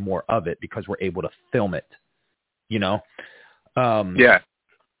just see more of it because we're able to film it, you know? Yeah.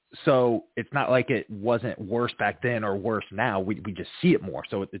 So it's not like it wasn't worse back then or worse now. We just see it more.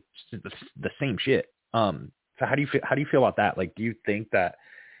 So it's the same shit. So how do you feel about that? Like, do you think that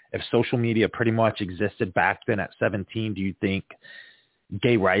if social media pretty much existed back then at 17, do you think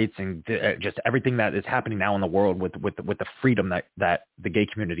gay rights and just everything that is happening now in the world with the freedom that the gay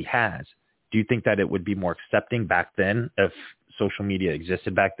community has, do you think that it would be more accepting back then if social media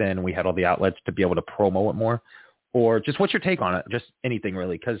existed back then and we had all the outlets to be able to promo it more? Or just what's your take on it? Just anything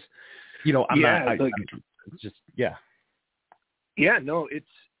really, because, you know, Yeah, no,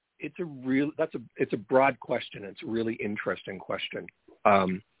 it's a broad question. It's a really interesting question.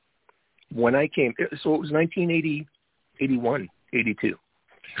 When I came, so it was 1980, 81, 82.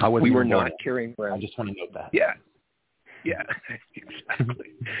 We were not carrying around. I just want to note that. Yeah,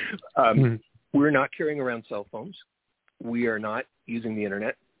 exactly. We were not carrying around cell phones. We are not using the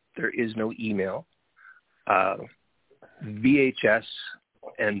internet. There is no email. VHS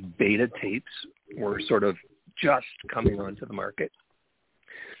and beta tapes were sort of just coming onto the market.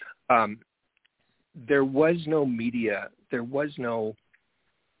 There was no media. There was no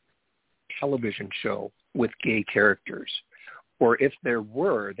television show with gay characters. Or if there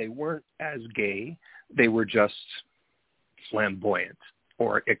were, they weren't as gay. They were just flamboyant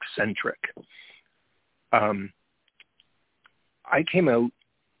or eccentric. I came out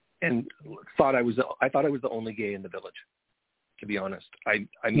and thought I was the only gay in the village, to be honest. I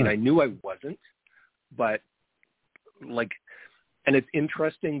mean, I knew I wasn't, but like, and it's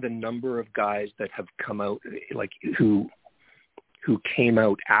interesting the number of guys that have come out, like who came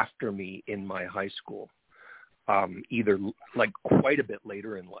out after me in my high school, either like quite a bit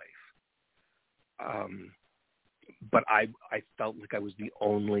later in life. But I felt like I was the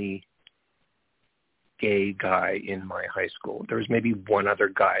only gay guy in my high school. There was maybe one other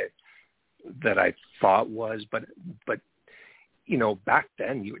guy that I thought was, but you know, back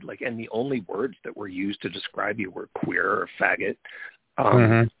then you would like, and the only words that were used to describe you were queer or faggot,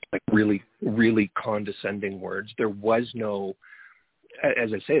 like really, really condescending words. There was no,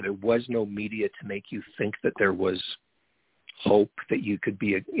 as I say, there was no media to make you think that there was hope that you could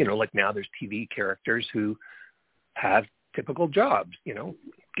be you know, like now there's TV characters who have typical jobs, you know,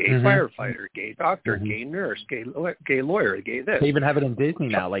 gay firefighter, gay doctor, gay nurse, gay lawyer, gay this. They even have it in Disney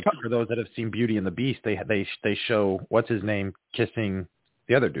now. Like, for those that have seen Beauty and the Beast, they show, what's his name, kissing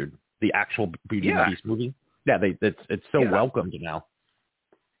the other dude, the actual Beauty and the Beast movie. Yeah, it's so welcomed now.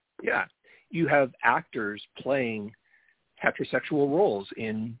 Yeah, you have actors playing heterosexual roles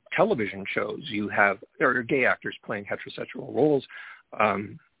in television shows. You have, or gay actors playing heterosexual roles,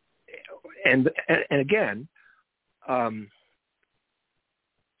 and again,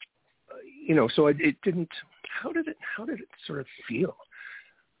 you know, so it didn't. How did it sort of feel?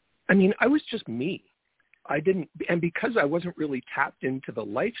 I mean, I was just me. I didn't, and because I wasn't really tapped into the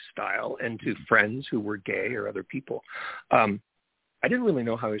lifestyle and to friends who were gay or other people, I didn't really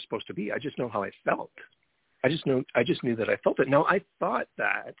know how I was supposed to be. I just know how I felt. I just knew that I felt it. Now, I thought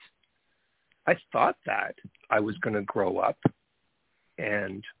that I was going to grow up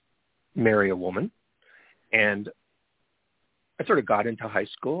and marry a woman, and I sort of got into high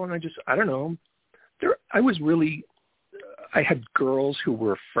school, and I don't know. I had girls who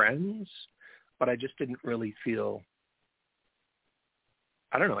were friends, but I just didn't really feel,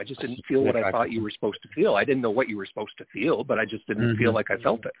 I don't know, I just didn't feel what I thought you were supposed to feel. I didn't know what you were supposed to feel, but I just didn't feel like I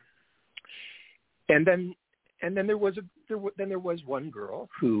felt it. And then there was one girl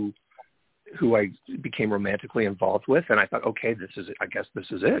who I became romantically involved with, and I thought, okay, this is it. I guess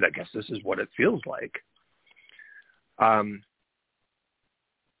this is it. I guess this is what it feels like. And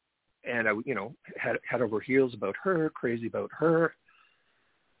I, head over heels about her, crazy about her.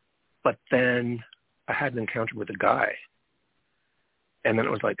 But then I had an encounter with a guy. And then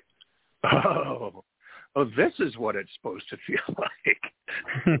it was like, oh, this is what it's supposed to feel like.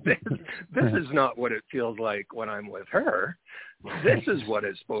 This is not what it feels like when I'm with her. This is what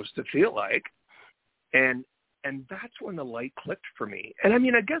it's supposed to feel like. And that's when the light clicked for me. And I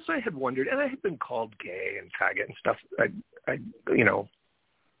mean, I guess I had wondered, and I had been called gay and faggot and stuff.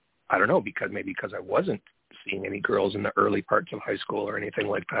 I don't know, because I wasn't seeing any girls in the early parts of high school or anything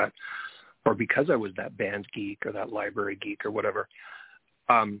like that, or because I was that band geek or that library geek or whatever.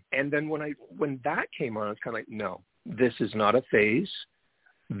 And then when that came on, I was kind of like, no, this is not a phase.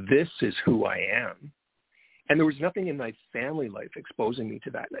 This is who I am. And there was nothing in my family life exposing me to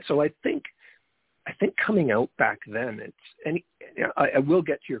that. So I think coming out back then, I will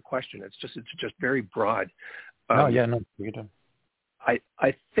get to your question. It's just very broad. You do.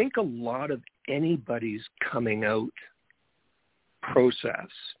 I think a lot of anybody's coming out process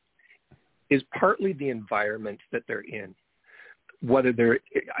is partly the environment that they're in. Whether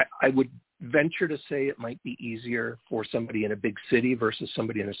I would venture to say it might be easier for somebody in a big city versus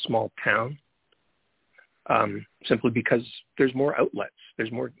somebody in a small town, simply because there's more outlets,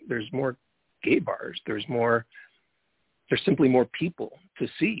 there's more gay bars, there's simply more people to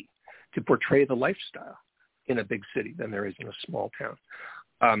see to portray the lifestyle in a big city than there is in a small town.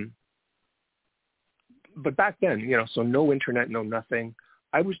 But back then, so no internet, no nothing.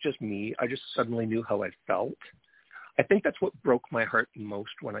 I was just me. I just suddenly knew how I felt. I think that's what broke my heart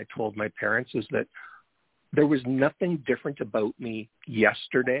most when I told my parents, is that there was nothing different about me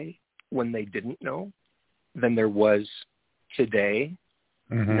yesterday when they didn't know than there was today,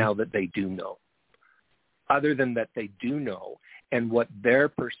 now that they do know. Other than that they do know, and what their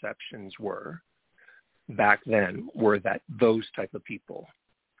perceptions were back then were that those type of people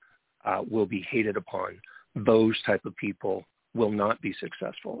will be hated upon. Those type of people will not be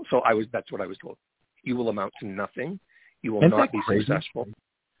successful. So that's what I was told. You will amount to nothing. You will not be successful.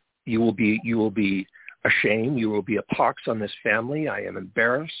 You will be ashamed. You will be a pox on this family. I am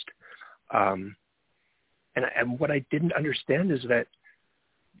embarrassed. And what I didn't understand is that,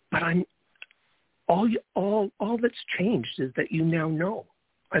 but all that's changed is that you now know.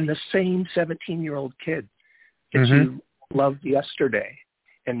 I'm the same 17-year-old kid that you loved yesterday.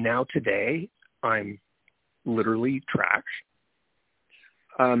 And now today, I'm literally trash.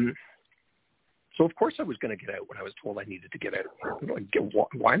 So of course I was going to get out when I was told I needed to get out.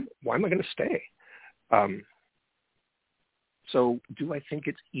 Why am I going to stay? So do I think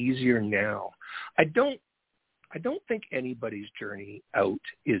it's easier now? I don't think anybody's journey out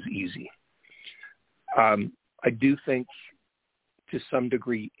is easy. I do think to some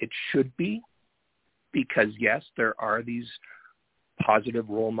degree it should be, because yes, there are these positive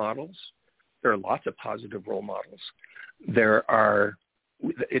role models. There are lots of positive role models.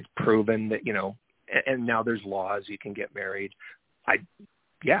 It's proven that, and now there's laws, you can get married. Back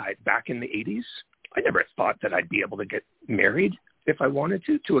in the 80s, I never thought that I'd be able to get married if I wanted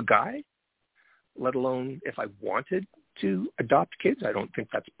to a guy, let alone if I wanted to adopt kids. I don't think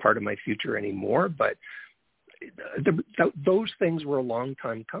that's part of my future anymore, but those things were a long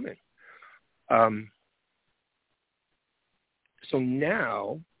time coming. So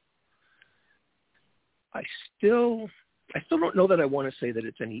now I still don't know that I want to say that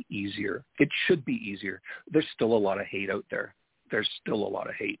it's any easier. It should be easier. There's still a lot of hate out there. There's still a lot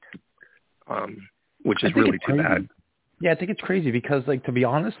of hate, which is really too bad. Yeah, I think it's crazy because, to be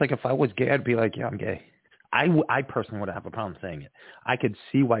honest, if I was gay, I'd be like, yeah, I'm gay. I personally wouldn't have a problem saying it. I could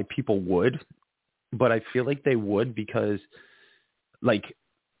see why people would, but I feel like they would because,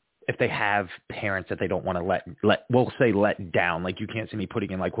 if they have parents that they don't want to let down, you can't see me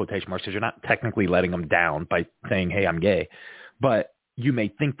putting in quotation marks because you're not technically letting them down by saying, hey, I'm gay, but you may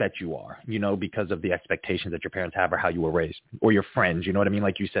think that you are, because of the expectations that your parents have or how you were raised or your friends, you know what I mean?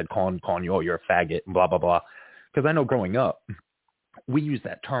 Like you said, calling you, oh, you're a faggot and blah, blah, blah. Because I know growing up, we use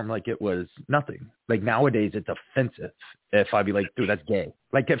that term like it was nothing. Nowadays it's offensive if I'd be like, dude, that's gay.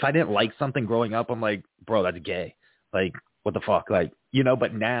 If I didn't like something growing up, I'm like, bro, that's gay. What the fuck? But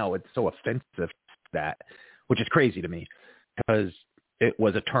now it's so offensive that, which is crazy to me because it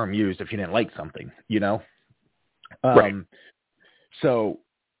was a term used if you didn't like something, Right. So,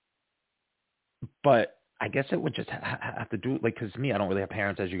 but I guess it would just have to do, because me, I don't really have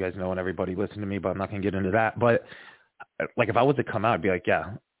parents, as you guys know, and everybody listen to me, but I'm not going to get into that. But if I was to come out, I'd be like,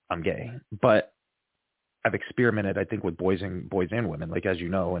 yeah, I'm gay. But I've experimented, I think, with boys and women, as you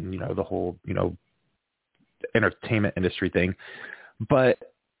know, and, the whole, entertainment industry thing. But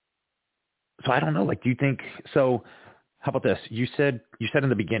so I don't know, do you think, so How about this? You said in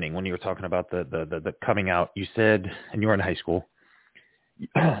the beginning when you were talking about the coming out, you said, and you were in high school,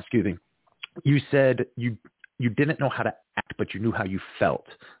 excuse me, you said you didn't know how to act, but you knew how you felt.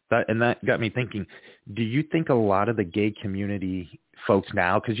 That got me thinking, do you think a lot of the gay community folks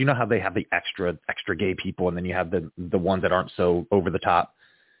now, because you know how they have the extra gay people and then you have the ones that aren't so over the top,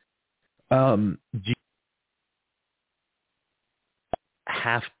 do you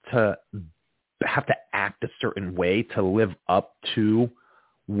have to act a certain way to live up to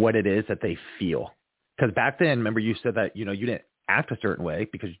what it is that they feel? Because back then, remember you said that, you didn't act a certain way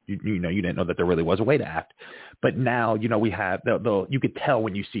because you didn't know that there really was a way to act. But now, we have, you could tell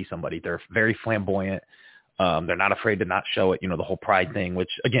when you see somebody, they're very flamboyant. They're not afraid to not show it, the whole pride thing, which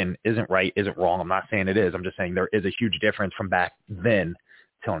again, isn't right, isn't wrong. I'm not saying it is. I'm just saying there is a huge difference from back then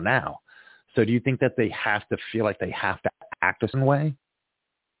till now. So do you think that they have to feel like they have to act a certain way?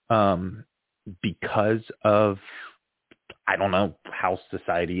 Because of, I don't know how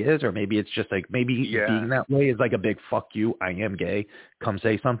society is, or maybe it's just like, maybe being that way is like a big fuck you, I am gay, come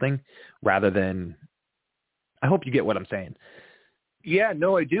say something, rather than, I hope you get what I'm saying. Yeah,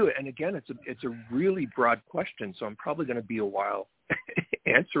 no, I do. And again, it's a really broad question, so I'm probably going to be a while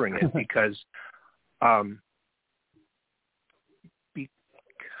answering it because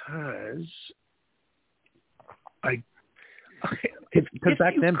because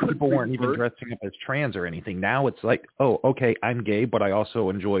back then people weren't even dressing up as trans or anything. Now it's like, oh, okay, I'm gay, but I also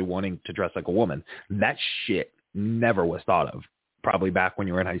enjoy wanting to dress like a woman. That shit never was thought of, probably back when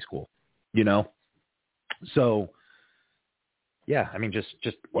you were in high school, So, yeah, I mean, just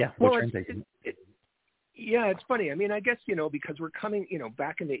what's your intake? Yeah, it's funny. I mean, I guess, because we're coming,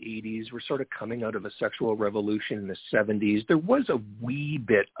 back in the 80s, we're sort of coming out of a sexual revolution in the 70s. There was a wee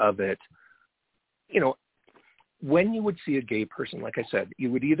bit of it, when you would see a gay person, like I said,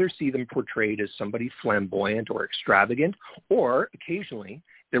 you would either see them portrayed as somebody flamboyant or extravagant, or occasionally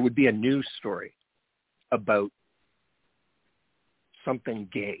there would be a news story about something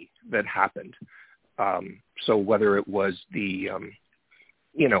gay that happened. So whether it was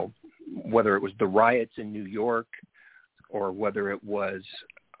whether it was the riots in New York, or whether it was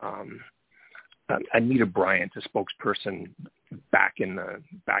Anita Bryant, a spokesperson back in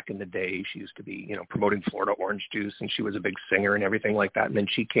the day. She used to be, promoting Florida orange juice, and she was a big singer and everything like that. And then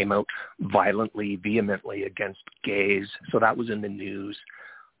she came out violently, vehemently against gays. So that was in the news.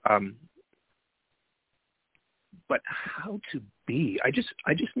 But how to be? I just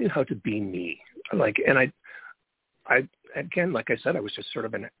knew how to be me. And I again, like I said, I was just sort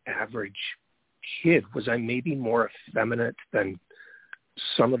of an average kid. Was I maybe more effeminate than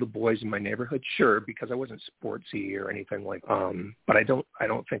some of the boys in my neighborhood? Sure, because I wasn't sportsy or anything like but I don't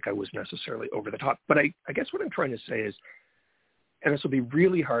think I was necessarily over the top. But I guess what I'm trying to say is, and this will be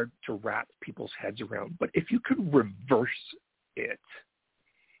really hard to wrap people's heads around, but if you could reverse it,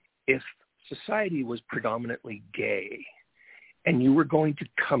 if society was predominantly gay and you were going to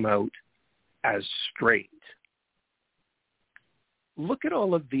come out as straight, look at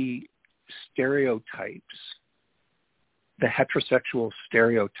all of the stereotypes, the heterosexual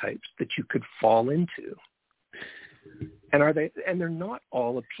stereotypes that you could fall into. And they're not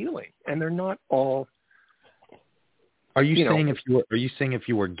all appealing, and they're not all. Are you saying if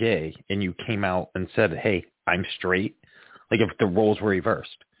you were gay and you came out and said, "Hey, I'm straight," like if the roles were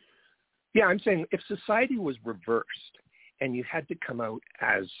reversed? Yeah, I'm saying if society was reversed and you had to come out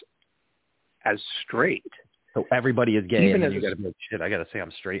as straight. So everybody is gay, and then you got to be like, shit, I got to say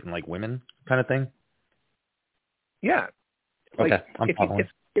I'm straight and like women kind of thing? Yeah. Okay, I'm following.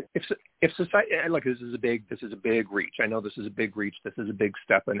 If society, like, this is a big reach. I know this is a big reach. This is a big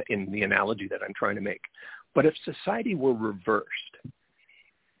step in the analogy that I'm trying to make. But if society were reversed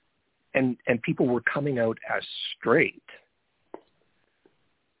and people were coming out as straight,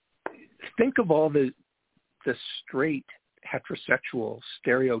 think of all the straight heterosexual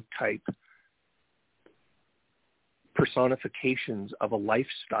stereotype personifications of a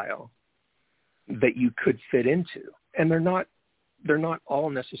lifestyle that you could fit into, and they're not all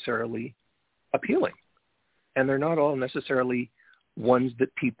necessarily appealing, and they're not all necessarily ones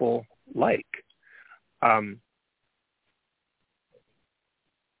that people like.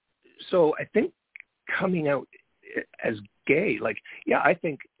 So I think coming out as gay, I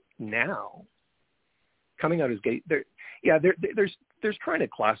think now coming out as gay, there's trying to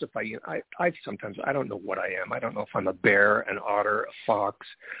classify you. I sometimes, I don't know what I am. I don't know if I'm a bear, an otter, a fox.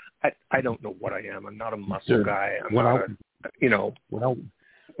 I don't know what I am. I'm not a muscle guy. When I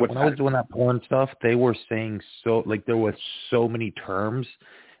was doing that porn stuff, they were saying there was so many terms,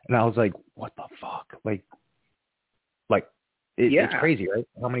 and I was like, what the fuck? Like It's crazy, right?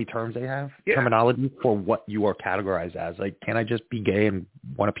 How many terms they have, terminology for what you are categorized as. Like, can I just be gay and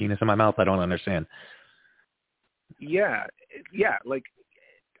want a penis in my mouth? I don't understand. Yeah. Like,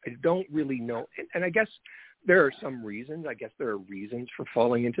 I don't really know. And I guess there are some reasons. I guess there are reasons for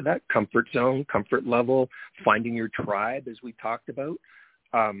falling into that comfort zone, comfort level, finding your tribe, as we talked about.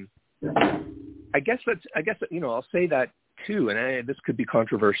 I guess I'll say that too. And this could be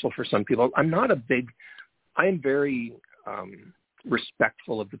controversial for some people. I am very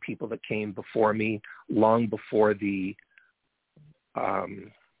respectful of the people that came before me, long before the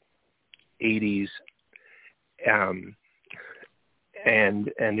 80s and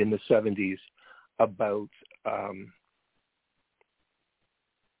in the 70s, about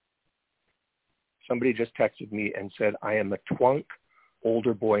somebody just texted me and said, I am a twunk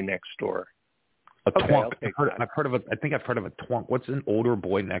older boy next door. A twunk. I've heard of I think I've heard of a twunk. What's an older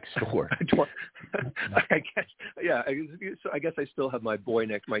boy next door? I guess. Yeah. So I guess I still have my boy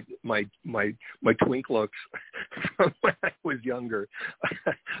next, my twink looks from when I was younger.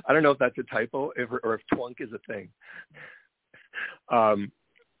 I don't know if that's a typo or if twunk is a thing. I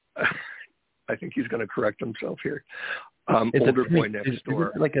think he's going to correct himself here. Older boy next door.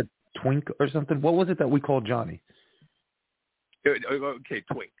 Is it like a twink or something? What was it that we called Johnny? Okay,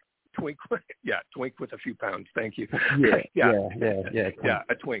 twink, yeah, twink with a few pounds. Thank you. Yeah,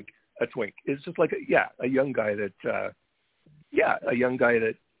 a twink. It's just like a young guy that,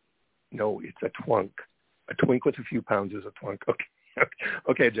 no, it's a twunk. A twink with a few pounds is a twunk.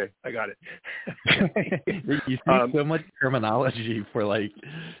 Okay, Jay, I got it. You see so much terminology for like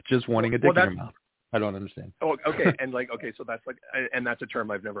just wanting a dick in your mouth. I don't understand. Oh, okay, and so that's and that's a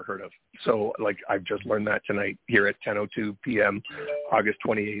term I've never heard of. So I've just learned that tonight here at 10:02 p.m. August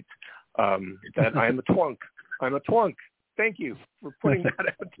 28th. That I am a twunk. I'm a twunk. Thank you for putting that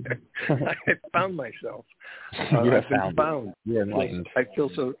out there. I found myself. I've been found. You're enlightened. I feel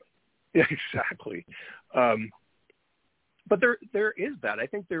so. Yeah, exactly. But there is that. I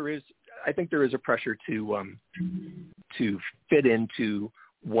think there is a pressure to fit into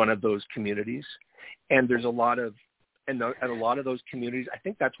one of those communities. And there's a lot of those communities, I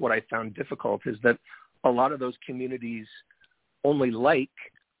think that's what I found difficult, is that a lot of those communities only like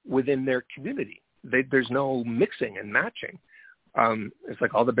within their community. There's no mixing and matching. It's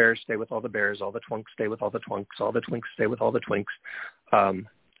like all the bears stay with all the bears, all the twunks stay with all the twunks, all the twinks stay with all the twinks.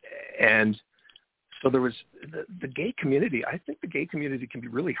 And so there was the gay community. I think the gay community can be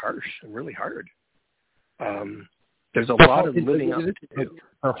really harsh and really hard. There's a lot of living up.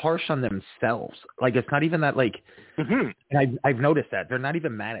 They're harsh on themselves. Like, it's not even that, like, and I've noticed that they're not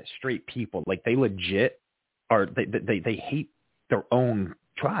even mad at straight people. Like, they legit are, they hate their own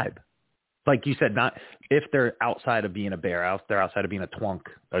tribe. Like you said, not if they're outside of being a bear, they're outside of being a twunk,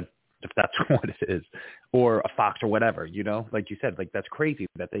 if that's what it is, or a fox or whatever, like you said, like, that's crazy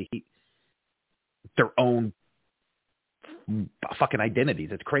that they hate their own fucking identities.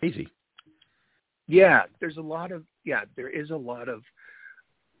 It's crazy. Yeah, there is a lot of,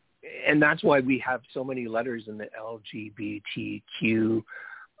 and that's why we have so many letters in the LGBTQ,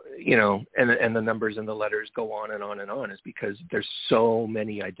 and the numbers in the letters go on and on and on, is because there's so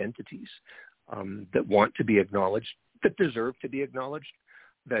many identities that want to be acknowledged, that deserve to be acknowledged,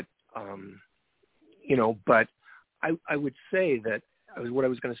 that, but I would say that what I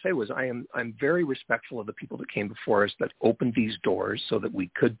was going to say was I'm very respectful of the people that came before us, that opened these doors so that we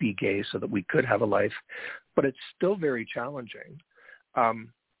could be gay, so that we could have a life, but it's still very challenging.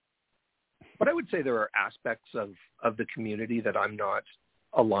 But I would say there are aspects of the community that I'm not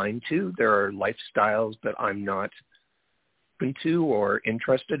aligned to. There are lifestyles that I'm not into or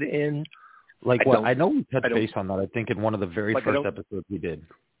interested in. Like what? I know we touched base on that, I think, in one of the very first episodes we did.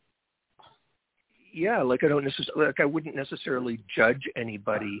 Yeah, I wouldn't necessarily judge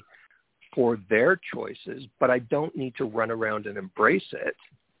anybody for their choices, but I don't need to run around and embrace it.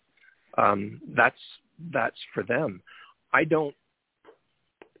 That's for them. I don't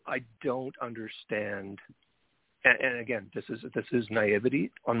understand. And again, this is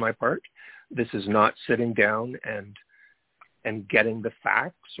naivety on my part. This is not sitting down and getting the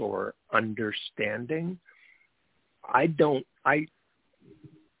facts or understanding.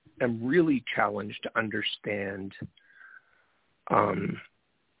 I'm really challenged to understand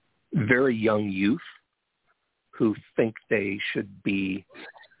very young youth who think they should be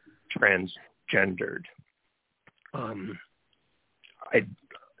transgendered.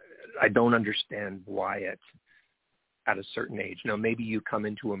 I don't understand why at a certain age. Now, maybe you come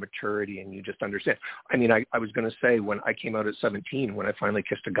into a maturity and you just understand. I mean, I was going to say, when I came out at 17, when I finally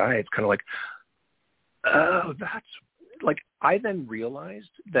kissed a guy, it's kind of like, oh, that's like, I then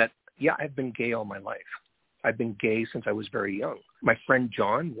realized that, yeah, I've been gay all my life. I've been gay since I was very young. My friend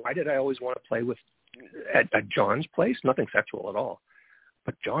John, why did I always want to play at John's place? Nothing sexual at all.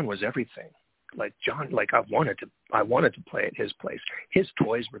 But John was everything. Like John, like I wanted to play at his place. His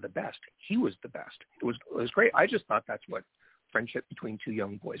toys were the best. He was the best. It was great. I just thought that's what friendship between two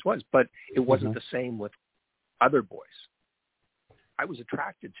young boys was. But it wasn't the same with other boys. I was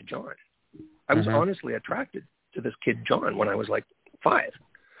attracted to John. I was honestly attracted to this kid John when I was like 5.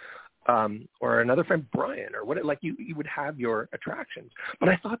 Or another friend Brian, or what. Like you would have your attractions. But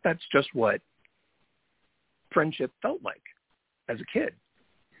I thought that's just what friendship felt like as a kid.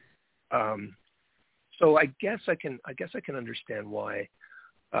 So I guess I can understand why,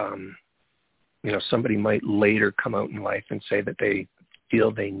 somebody might later come out in life and say that they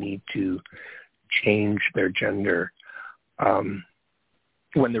feel they need to change their gender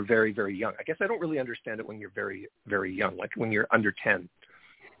when they're very, very young. I guess I don't really understand it when you're very, very young, like when you're under 10.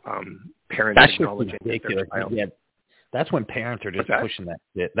 Parents acknowledging that their child. Yeah, that's when parents are just pushing that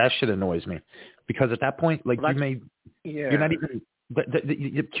shit. That shit annoys me, because at that point, like you're not even. But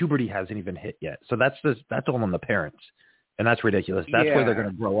the puberty hasn't even hit yet. So that's all on the parents. And that's ridiculous. That's where they're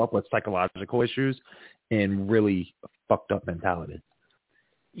going to grow up with psychological issues and really fucked up mentality.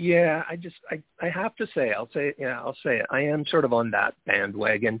 Yeah, I have to say, I'll say it. I am sort of on that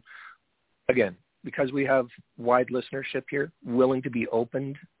bandwagon. Again, because we have wide listenership here, willing to be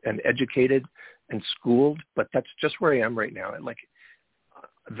opened and educated and schooled. But that's just where I am right now. And like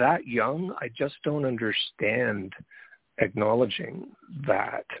that young, I just don't understand acknowledging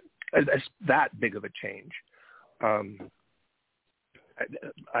that as that big of a change. I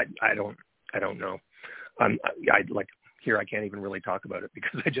don't know. I can't even really talk about it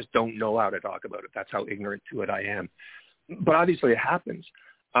because I just don't know how to talk about it. That's how ignorant to it I am. But obviously it happens.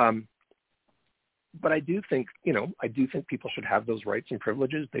 But I do think people should have those rights and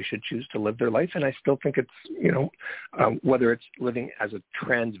privileges. They should choose to live their life. And I still think it's, whether it's living as a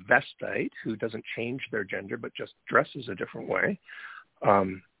transvestite who doesn't change their gender but just dresses a different way,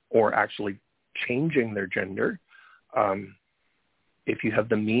 or actually changing their gender, if you have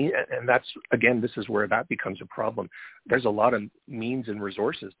the means, and that's, again, this is where that becomes a problem. There's a lot of means and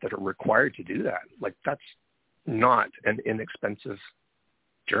resources that are required to do that. Like that's not an inexpensive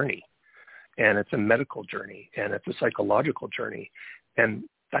journey. And it's a medical journey, and it's a psychological journey. And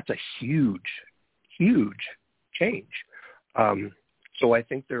that's a huge, huge change. So I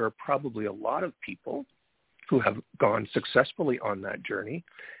think there are probably a lot of people who have gone successfully on that journey.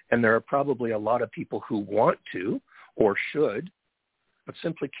 And there are probably a lot of people who want to or should, but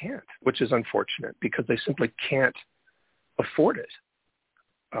simply can't, which is unfortunate because they simply can't afford it,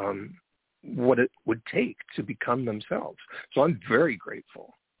 what it would take to become themselves. So I'm very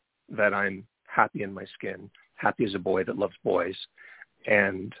grateful that I'm happy in my skin, happy as a boy that loves boys,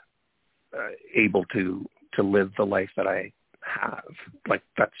 and able to live the life that I have. Like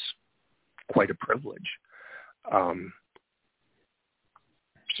that's quite a privilege.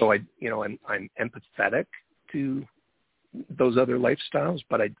 So I'm empathetic to those other lifestyles,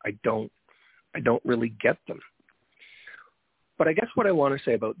 but I don't really get them. But I guess what I want to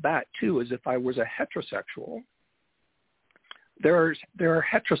say about that too is if I was a heterosexual, there are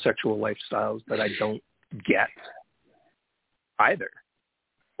heterosexual lifestyles that I don't get either,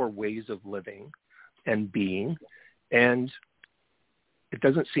 or ways of living and being. And it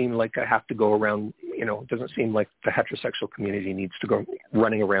doesn't seem like I have to go around, it doesn't seem like the heterosexual community needs to go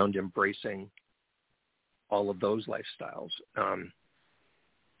running around embracing all of those lifestyles.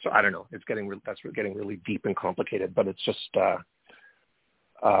 So I don't know. That's getting really deep and complicated, but it's just,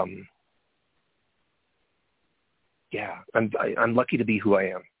 I'm lucky to be who I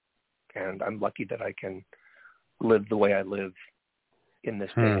am, and I'm lucky that I can live the way I live in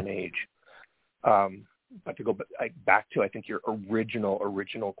this day and age. But to go back to, I think, your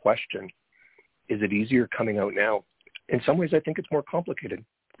original question, is it easier coming out now? In some ways, I think it's more complicated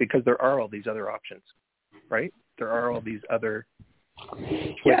because there are all these other options, right? There are all these other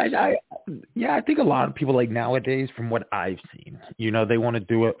I think a lot of people, like nowadays, from what I've seen, they want to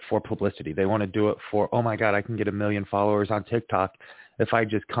do it for publicity. They want to do it for, oh my God, I can get 1 million followers on TikTok if I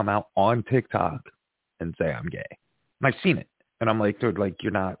just come out on TikTok and say I'm gay. And I've seen it, and I'm like, dude, like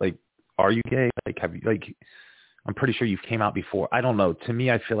you're not, like, are you gay? Like, have you, like, I'm pretty sure you've came out before. I don't know. To me,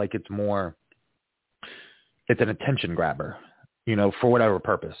 I feel like it's an attention grabber, for whatever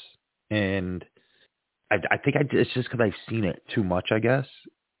purpose. And I think it's just because I've seen it too much, I guess,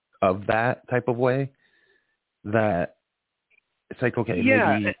 of that type of way, that it's like, okay,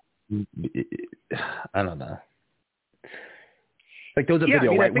 maybe, I don't know. Like there was a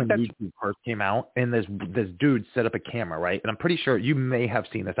video, right, when YouTube first came out, and this dude set up a camera, right? And I'm pretty sure you may have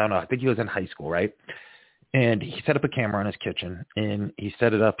seen this. I don't know. I think he was in high school, right? And he set up a camera in his kitchen, and he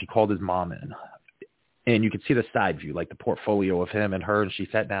set it up. He called his mom in. And you could see the side view, like the portfolio of him and her. And she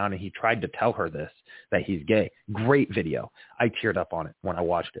sat down, and he tried to tell her this, that he's gay. Great video. I teared up on it when I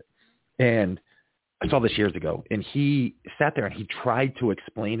watched it. And I saw this years ago. And he sat there, and he tried to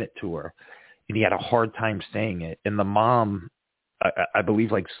explain it to her. And he had a hard time saying it. And the mom, I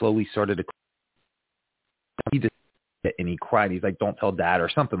believe, like slowly started to cry. And he cried. He's like, don't tell dad, or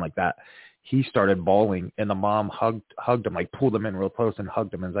something like that. He started bawling. And the mom hugged him, like pulled him in real close and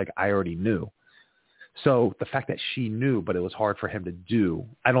hugged him. And was like, I already knew. So the fact that she knew, but it was hard for him to do,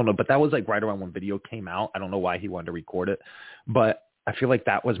 I don't know. But that was like right around when video came out. I don't know why he wanted to record it, but I feel like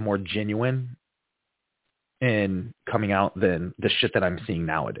that was more genuine in coming out than the shit that I'm seeing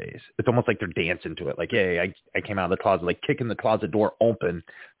nowadays. It's almost like they're dancing to it. Like, hey, I came out of the closet, like kicking the closet door open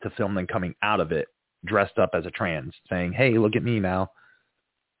to film them coming out of it, dressed up as a trans, saying, hey, look at me now.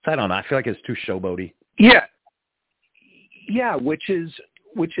 So I don't know. I feel like it's too showboaty. Yeah. Yeah, which is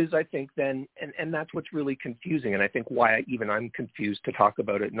I think then, and that's what's really confusing. And I think why I'm confused to talk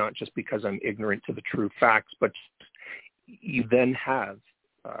about it, not just because I'm ignorant to the true facts, but you then have,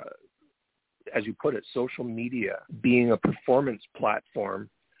 as you put it, social media being a performance platform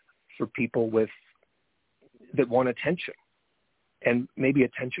for people that want attention, and maybe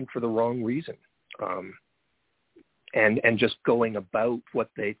attention for the wrong reason. And just going about what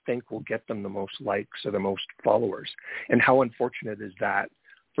they think will get them the most likes or the most followers. And how unfortunate is that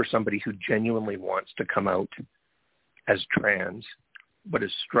for somebody who genuinely wants to come out as trans, but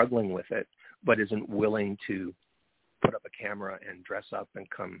is struggling with it, but isn't willing to put up a camera and dress up and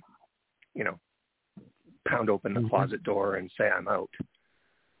come, pound open the closet door and say, I'm out.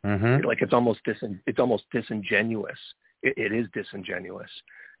 Mm-hmm. Like it's almost disingenuous. It is disingenuous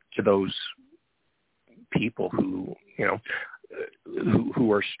to those people who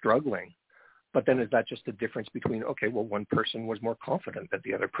are struggling. But then is that just a difference between, okay, well, one person was more confident than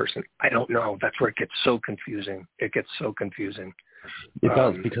the other person? I don't know. That's where it gets so confusing. It gets so confusing. It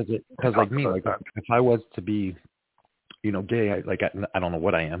does, because like me, like if I was to be, gay, I don't know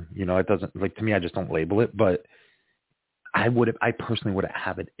what I am. It doesn't, like, to me, I just don't label it. But I personally would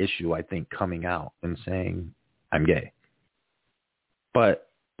have an issue, I think, coming out and saying I'm gay. But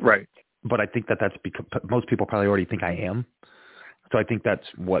right. But I think that's because most people probably already think I am. So I think that's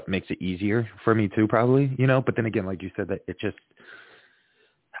what makes it easier for me too, probably, But then again, like you said, that it just,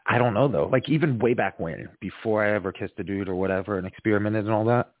 I don't know though. Like even way back when, before I ever kissed a dude or whatever and experimented and all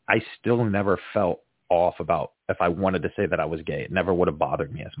that, I still never felt off about if I wanted to say that I was gay. It never would have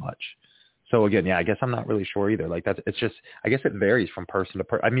bothered me as much. So again, yeah, I guess I'm not really sure either. Like it's just, I guess it varies from person to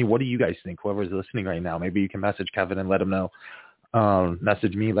person. I mean, what do you guys think? Whoever's listening right now, maybe you can message Kevin and let him know.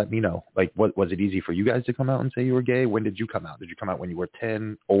 Message me, let me know. Like, what was it easy for you guys to come out and say you were gay? When did you come out? Did you come out when you were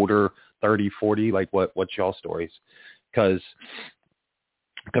 10, older, 30, 40? Like, what's y'all stories? Because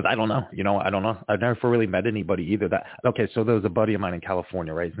I don't know. I don't know. I've never really met anybody either. Okay, so there was a buddy of mine in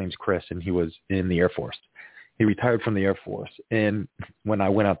California, right? His name's Chris, and he was in the Air Force. He retired from the Air Force. And when I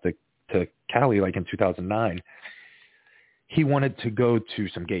went out to Cali, like in 2009, he wanted to go to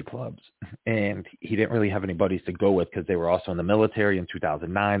some gay clubs, and he didn't really have any buddies to go with because they were also in the military in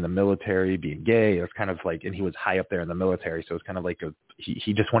 2009, the military being gay. It was kind of like, and he was high up there in the military. So it was kind of like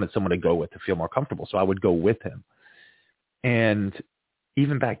he just wanted someone to go with to feel more comfortable. So I would go with him. And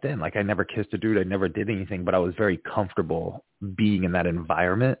even back then, like I never kissed a dude. I never did anything, but I was very comfortable being in that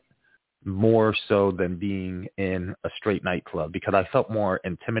environment, more so than being in a straight nightclub, because I felt more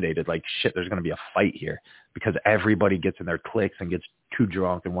intimidated. Like, shit, there's going to be a fight here because everybody gets in their cliques and gets too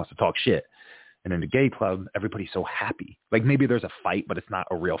drunk and wants to talk shit. And in the gay club, everybody's so happy. Like maybe there's a fight, but it's not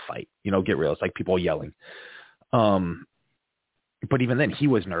a real fight. Get real. It's like people yelling. But even then he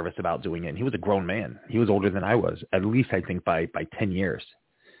was nervous about doing it. And he was a grown man. He was older than I was, at least I think by 10 years.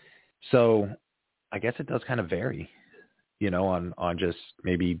 So I guess it does kind of vary, on just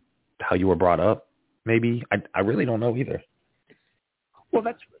maybe how you were brought up. Maybe I really don't know either. Well,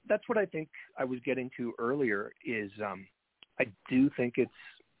 that's what I think I was getting to earlier is I think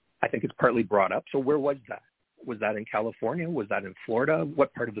it's partly brought up. So where was that? Was that in California? Was that in Florida?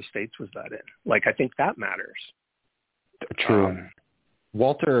 What part of the States was that in? Like, I think that matters. True.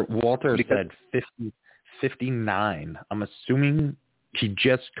 Walter said 59. I'm assuming he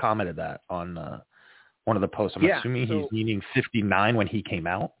just commented that on one of the posts. I'm assuming he's meaning 59 when he came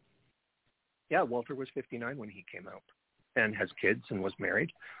out. Yeah, Walter was 59 when he came out and has kids and was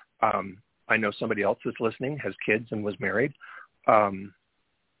married. I know somebody else that's listening has kids and was married. So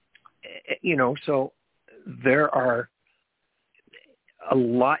there are a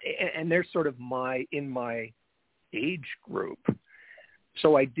lot, and they're sort of in my age group.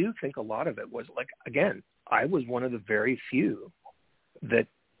 So I do think a lot of it was like, again, I was one of the very few that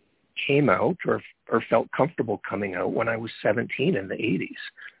came out or felt comfortable coming out when I was 17 in the 80s.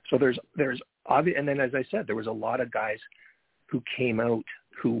 So there's obvious, and then as I said, there was a lot of guys who came out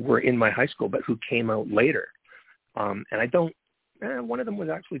who were in my high school, but who came out later. And I don't, one of them was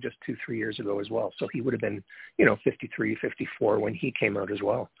actually just 2-3 years ago as well. So he would have been, 53, 54 when he came out as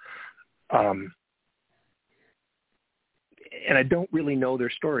well. And I don't really know their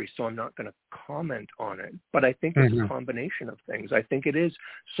story, so I'm not going to comment on it. But I think it's a combination of things. I think it is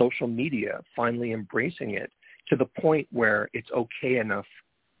social media finally embracing it to the point where it's okay enough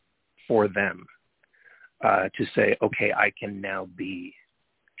for them to say, okay, I can now be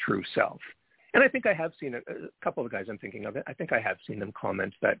true self. And I think I have seen a couple of guys I'm thinking of it. I think I have seen them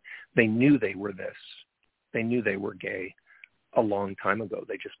comment that they knew they were this. They knew they were gay a long time ago.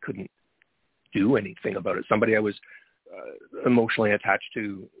 They just couldn't do anything about it. Somebody I was emotionally attached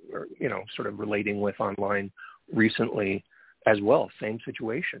to, or, sort of relating with online recently as well, same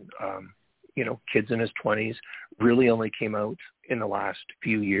situation. Kids in his 20s, really only came out in the last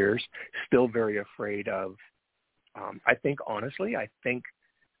few years, still very afraid of, I think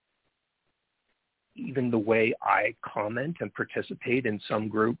even the way I comment and participate in some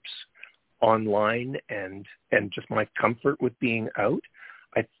groups online and just my comfort with being out,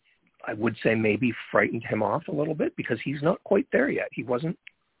 I would say maybe frightened him off a little bit, because he's not quite there yet. He wasn't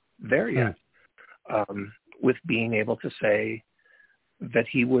there yet with being able to say that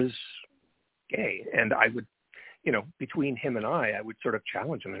he was gay. And I would, between him and I would sort of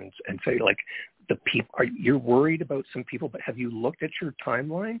challenge him and say, like, you're worried about some people, but have you looked at your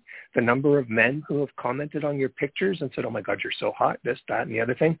timeline? The number of men who have commented on your pictures and said, oh my God, you're so hot, this, that, and the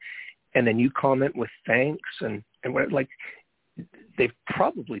other thing. And then you comment with thanks and what, like, they've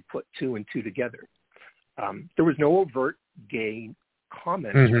probably put 2 and 2 together. There was no overt gay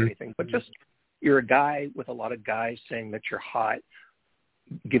comments or anything, but just you're a guy with a lot of guys saying that you're hot,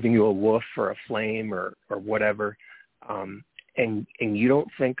 giving you a woof or a flame or whatever, and you don't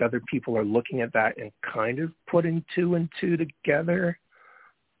think other people are looking at that and kind of putting 2 and 2 together.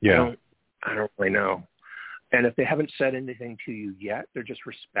 Yeah, I don't really know. And if they haven't said anything to you yet, they're just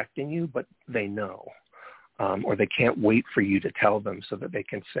respecting you, but they know. Or they can't wait for you to tell them so that they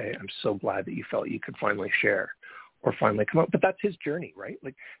can say, I'm so glad that you felt you could finally share or finally come out. But that's his journey, right?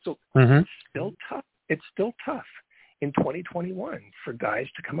 Like, so it's still tough. It's still tough in 2021 for guys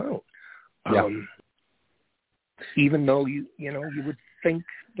to come out. Even though you would think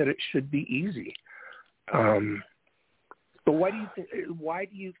that it should be easy. But why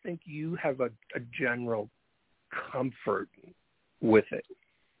do you think you have a general comfort with it?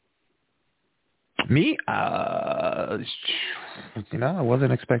 Me, I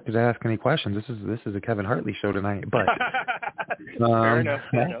wasn't expected to ask any questions. This is a Kevin Hartley show tonight, but fair enough.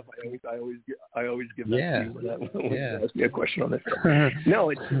 I always give that to you when you ask me a question on this.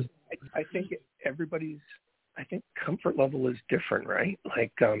 No, I think comfort level is different, right?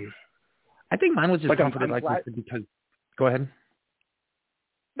 Like, I think mine was just comforted because. Go ahead.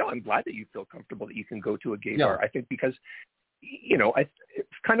 No, I'm glad that you feel comfortable that you can go to a gay bar. I think because,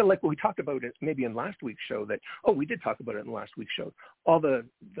 it's kind of like what we talked about it maybe in last week's show we did talk about it in last week's show. All the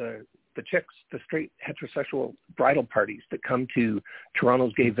chicks, the straight heterosexual bridal parties that come to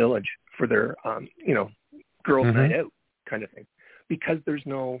Toronto's gay village for their, girls' night out kind of thing, because there's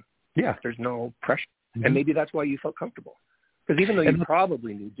no pressure. And maybe that's why you felt comfortable. Because even though you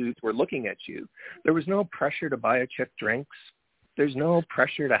probably knew dudes were looking at you, there was no pressure to buy a chick drinks. There's no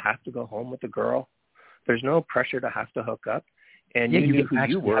pressure to have to go home with a girl. There's no pressure to have to hook up. And you knew who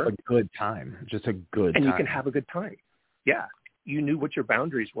you were. Have a good time. Just a good time. And you can have a good time. Yeah. You knew what your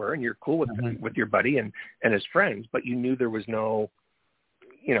boundaries were, and you're cool with your buddy and his friends, but you knew there was no,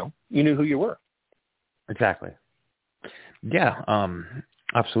 you knew who you were. Exactly. Yeah,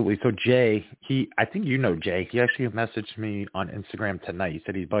 absolutely. So Jay, I think Jay. He actually messaged me on Instagram tonight. He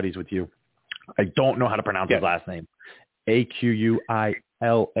said he's buddies with you. I don't know how to pronounce his last name. Aquilanti.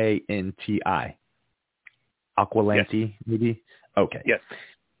 Aqualanti, maybe? Okay. Yes.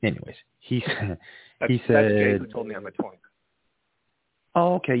 Anyways, he said... That's Jay who told me I'm a twink.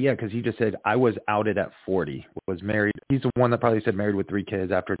 Oh, okay, yeah, because he just said, I was outed at 40, was married. He's the one that probably said married with 3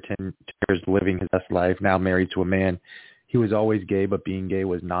 kids after 10 years living his best life, now married to a man. He was always gay, but being gay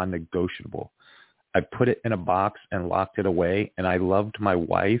was non-negotiable. I put it in a box and locked it away, and I loved my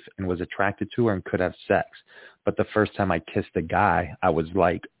wife and was attracted to her and could have sex. But the first time I kissed a guy, I was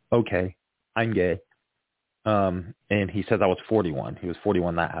like, okay, I'm gay. And he says I was 41. He was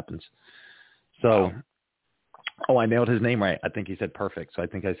 41. That happens. So, I nailed his name right. I think he said perfect. So I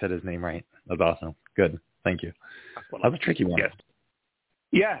think I said his name right. That's awesome. Good. Thank you. That was a tricky one. Yes.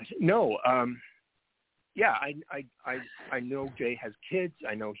 Yeah. No. yeah, I know Jay has kids.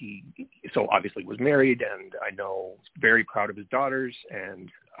 I know he so obviously was married, and I know very proud of his daughters, and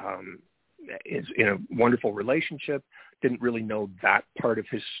is in a wonderful relationship. Didn't really know that part of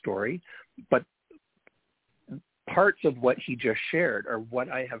his story, but parts of what he just shared are what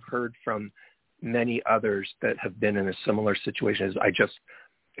I have heard from many others that have been in a similar situation.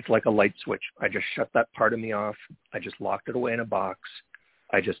 It's like a light switch. I just shut that part of me off. I just locked it away in a box.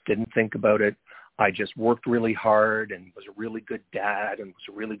 I just didn't think about it. I just worked really hard and was a really good dad and was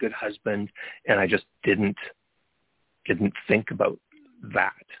a really good husband. And I just didn't think about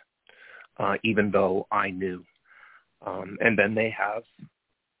that, even though I knew. And then they have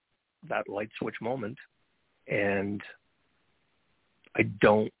that light switch moment. And I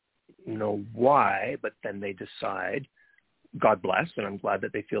don't know why, but then they decide, God bless, and I'm glad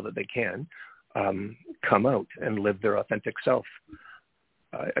that they feel that they can, come out and live their authentic self.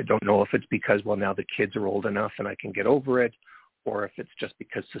 I don't know if it's because, well, now the kids are old enough and I can get over it, or if it's just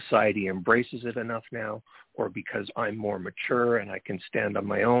because society embraces it enough now, or because I'm more mature and I can stand on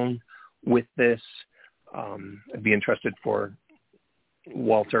my own with this. I'd be interested for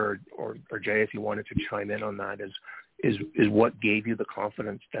Walter or Jay, if you wanted to chime in on that, is what gave you the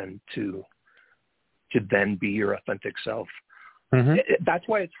confidence then to then be your authentic self. Mm-hmm. That's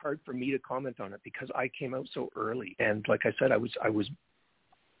why it's hard for me to comment on it, because I came out so early. And like I said, I was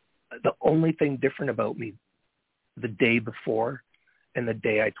the only thing different about me the day before and the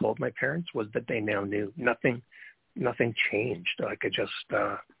day I told my parents was that they now knew. Nothing changed. Like I just,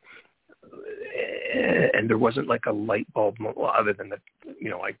 and there wasn't like a light bulb, well, other than that,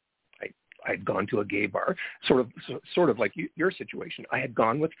 I'd gone to a gay bar, sort of like your situation. I had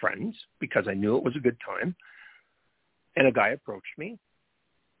gone with friends because I knew it was a good time, and a guy approached me,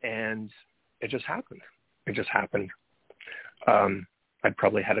 and it just happened. I'd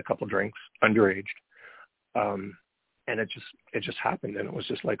probably had a couple drinks, underage, and it just happened, and it was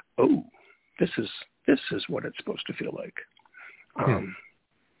just like, oh, this is what it's supposed to feel like.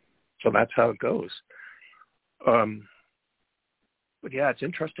 So that's how it goes. But yeah, it's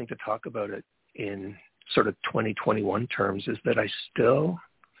interesting to talk about it in sort of 2021 terms, is that I still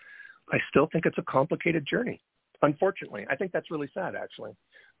think it's a complicated journey. Unfortunately, I think that's really sad, actually,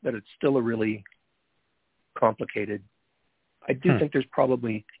 that it's still a really complicated. I do think there's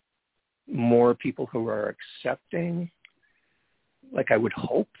probably more people who are accepting. Like, I would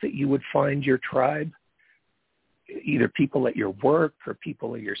hope that you would find your tribe, either people at your work or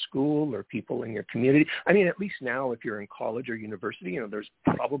people at your school or people in your community. I mean, at least now, if you're in college or university, there's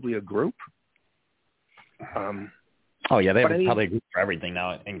probably a group. Oh yeah, they have probably a group for everything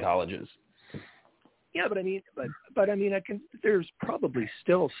now in colleges. Yeah, but I mean, there's probably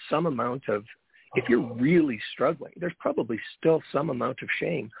still some amount of, if you're really struggling, there's probably still some amount of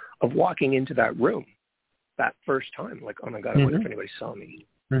shame of walking into that room that first time. Like, oh my God, I wonder if anybody saw me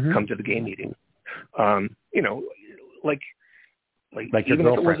come to the gay meeting. Like even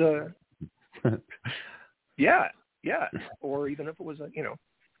if it was yeah, or even if it was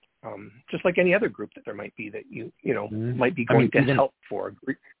just like any other group that there might be that you might be going to help for.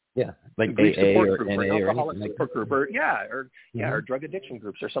 Yeah, like grief AA support or group, NA or or alcoholic anything support group, or drug addiction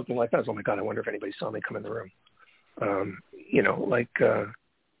groups or something like that. Oh my God, I wonder if anybody saw me come in the room.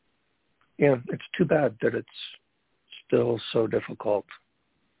 It's too bad that it's still so difficult.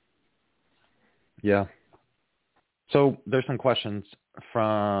 Yeah. So there's some questions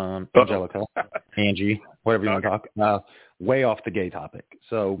from Angelica, Angie, whatever you want to talk. Way off the gay topic.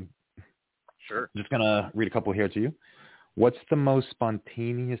 So sure. Just going to read a couple here to you. What's the most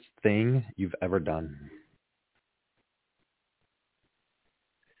spontaneous thing you've ever done?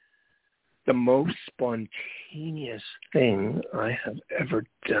 The most spontaneous thing I have ever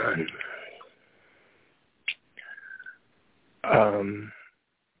done.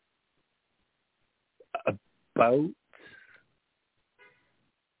 About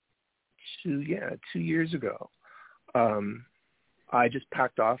 2 years ago, I just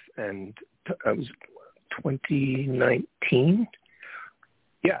packed off, and it was 2019.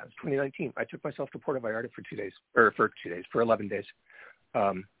 Yeah, it was 2019. I took myself to Puerto Vallarta for 11 days.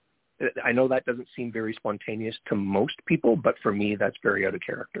 I know that doesn't seem very spontaneous to most people, but for me, that's very out of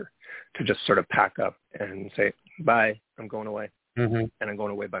character to just sort of pack up and say, bye, I'm going away. And I'm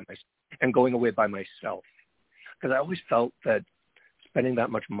going away by myself. Because I always felt that spending that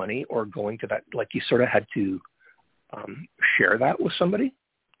much money or going to that, like, you sort of had to share that with somebody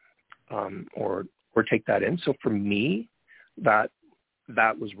or take that in. So for me, that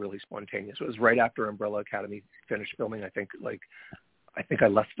was really spontaneous. It was right after Umbrella Academy finished filming. I think I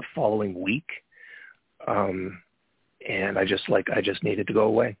left the following week. And I just needed to go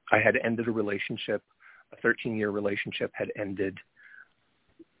away. I had ended a relationship. a 13-year relationship had ended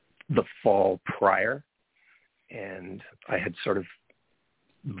the fall prior, and I had sort of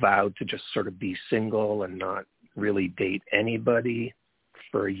vowed to just sort of be single and not really date anybody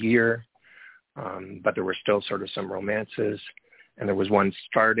for a year. But there were still sort of some romances, and there was one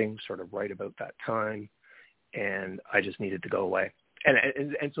starting sort of right about that time, and I just needed to go away.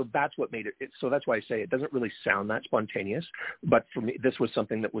 And so that's what made it. So that's why I say it doesn't really sound that spontaneous, but for me, this was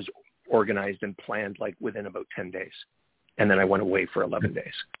something that was organized and planned like within about 10 days. And then I went away for 11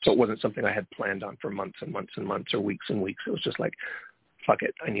 days. So it wasn't something I had planned on for months and months and months or weeks and weeks. It was just like, fuck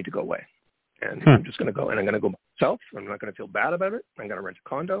it, I need to go away. And I'm just going to go, and I'm going to go by myself. I'm not going to feel bad about it. I'm going to rent a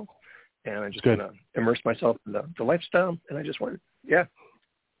condo, and I'm just going to immerse myself in the lifestyle. And I just went, yeah.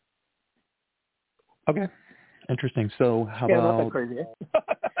 Okay. Interesting. So how not about, that crazy, eh?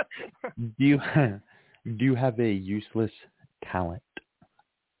 do you have a useless talent?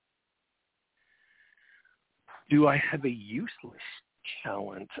 Do I have a useless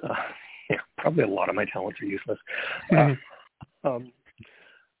talent? Yeah, probably a lot of my talents are useless.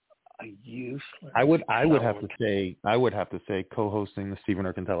 A useless. I would have to say co-hosting the Stephen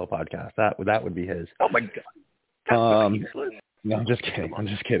Erkintalo podcast. That would be his. Oh my God. That's not useless. No, I'm just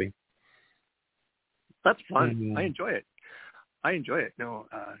kidding. That's fun. I enjoy it. No,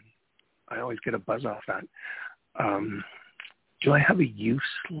 I always get a buzz off that. Do I have a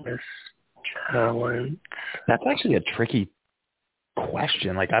useless talent? That's actually a tricky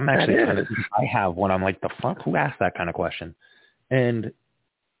question. Like I'm actually I have one. I'm like, the fuck? Who asked that kind of question? And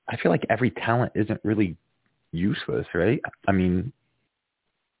I feel like every talent isn't really useless, right? I mean,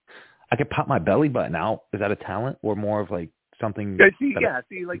 I could pop my belly button out. Is that a talent or more of like something? See, that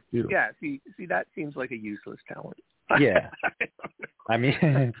seems like a useless talent. Yeah. I mean,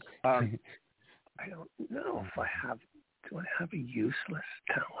 I don't know if I have. Do I have a useless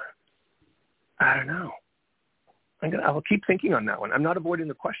talent? I don't know. I'll keep thinking on that one. I'm not avoiding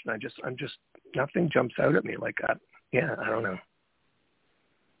the question. I'm just nothing jumps out at me like that. Yeah, I don't know.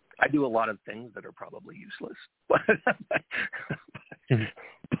 I do a lot of things that are probably useless, but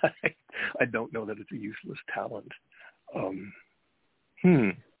I don't know that it's a useless talent.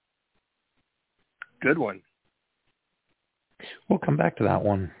 Good one. We'll come back to that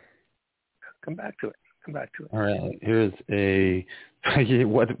one. Come back to it. All right. Here's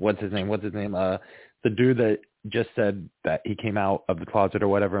what's his name? The dude that just said that he came out of the closet or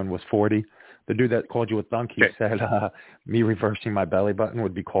whatever and was 40. The dude that called you a thunk, he said me reversing my belly button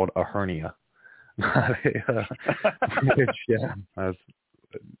would be called a hernia. Which, yeah,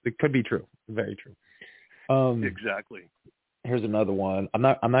 it could be true. Very true. Exactly. Here's another one. I'm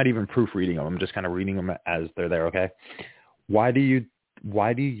not even proofreading them. I'm just kind of reading them as they're there. Okay. Why do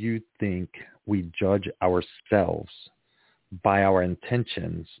you think we judge ourselves by our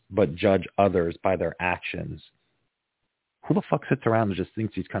intentions, but judge others by their actions? Who the fuck sits around and just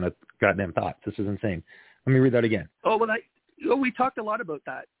thinks these kind of goddamn thoughts? This is insane. Let me read that again. Oh, well, we talked a lot about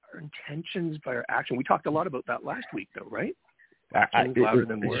that. Our intentions by our action. We talked a lot about that last week, though, right? Actions louder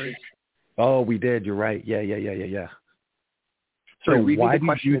than words. Oh, we did. You're right. Yeah. So read the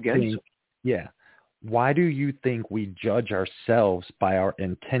question again. Why do you think we judge ourselves by our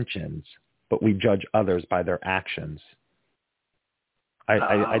intentions, but we judge others by their actions?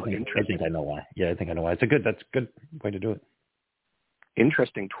 I think I know why. Yeah, I think I know why. That's a good way to do it.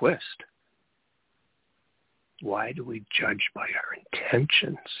 Interesting twist. Why do we judge by our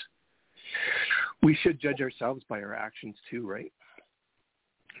intentions? We should judge ourselves by our actions too, right?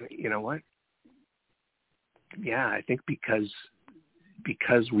 You know what? Yeah, I think because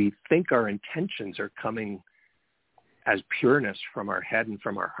we think our intentions are coming as pureness from our head and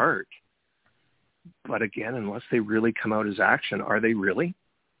from our heart. But again, unless they really come out as action, are they really?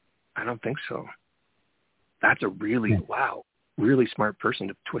 I don't think so. That's a really smart person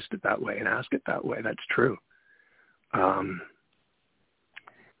to twist it that way and ask it that way. That's true.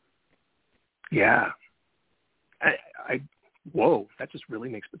 Yeah. Whoa, that just really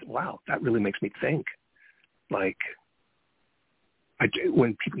makes me think. Like,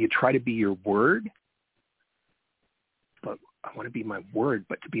 when you try to be your word, but I want to be my word,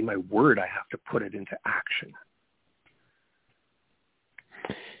 but to be my word, I have to put it into action.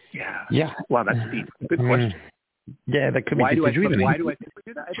 Yeah. Wow, that's deep. Good question. Yeah, that could be. Why do I think we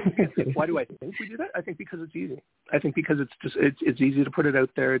do that? Why do I think we do that? I think because it's easy. I think because it's easy to put it out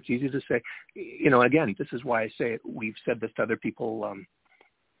there. It's easy to say. Again, this is why I say it. We've said this to other people.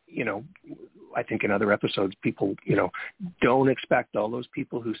 I think in other episodes, people, don't expect all those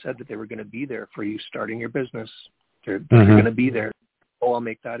people who said that they were going to be there for you starting your business. They're going to be there Oh, I'll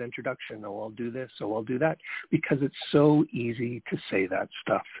make that introduction. Oh, I'll do this. Oh, I'll do that. Because it's so easy to say that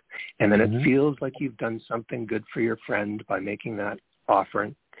stuff. And then it feels like you've done something good for your friend by making that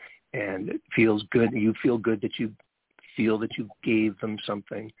offering. And it feels good. You feel good that you feel that you gave them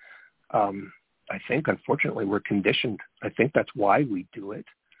something. I think, unfortunately, we're conditioned. I think that's why we do it.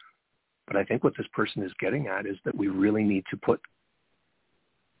 But I think what this person is getting at is that we really need to put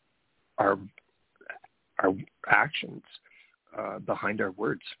our actions behind our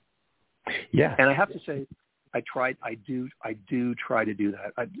words. Yeah. And I have to say, I do try to do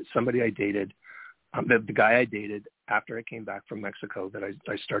that. Somebody I dated, the guy I dated after I came back from Mexico that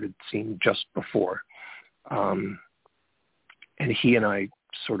I started seeing just before. And he and I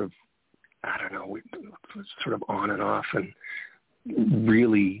sort of, I don't know, we sort of on and off, and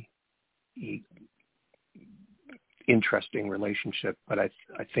really interesting relationship. But I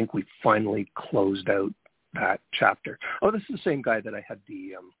think we finally closed out that chapter. Oh, this is the same guy that I had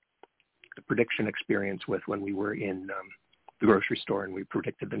the prediction experience with when we were in the grocery store, and we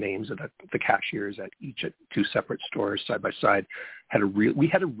predicted the names of the cashiers at two separate stores side by side. We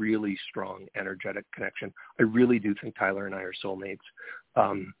had a really strong energetic connection. I really do think Tyler and I are soulmates,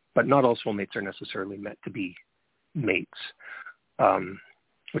 but not all soulmates are necessarily meant to be mates,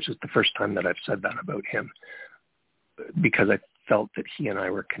 which is the first time that I've said that about him, because I felt that he and I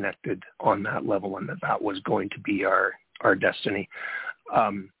were connected on that level, and that was going to be our destiny.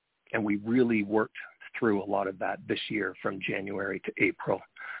 And we really worked through a lot of that this year from January to April.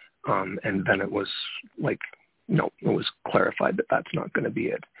 And then it was like, no, it was clarified that that's not going to be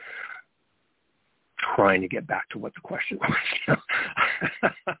it. Trying to get back to what the question was.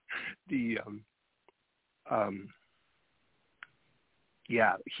 He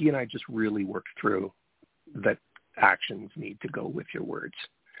and I just really worked through that actions need to go with your words.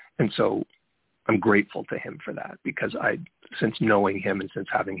 And so I'm grateful to him for that, because since knowing him and since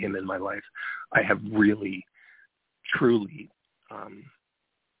having him in my life, I have really, truly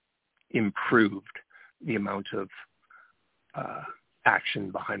improved the amount of action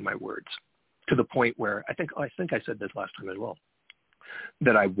behind my words, to the point where I think I said this last time as well,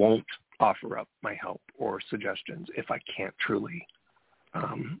 that I won't offer up my help or suggestions if I can't truly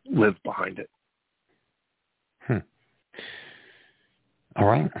live behind it. All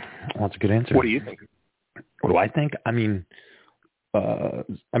right. Well, that's a good answer. What do you think? What do I think? I mean,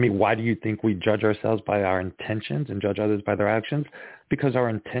 why do you think we judge ourselves by our intentions and judge others by their actions? Because our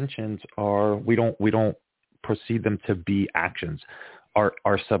intentions are, we don't perceive them to be actions.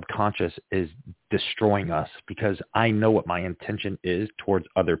 Our subconscious is destroying us, because I know what my intention is towards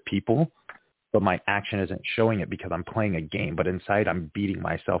other people, but my action isn't showing it because I'm playing a game. But inside, I'm beating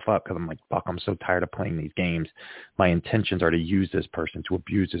myself up because I'm like, fuck, I'm so tired of playing these games. My intentions are to use this person, to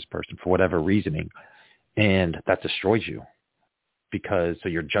abuse this person for whatever reasoning. And that destroys you, because so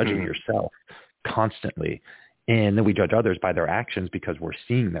you're judging yourself constantly. And then we judge others by their actions because we're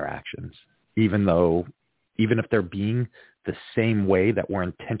seeing their actions, even if they're being the same way that we're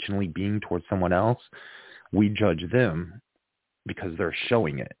intentionally being towards someone else, we judge them because they're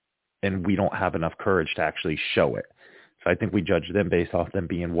showing it. And we don't have enough courage to actually show it. So I think we judge them based off them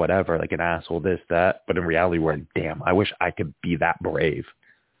being whatever, like an asshole, this, that. But in reality, we're like, damn, I wish I could be that brave,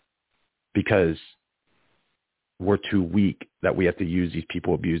 because we're too weak that we have to use these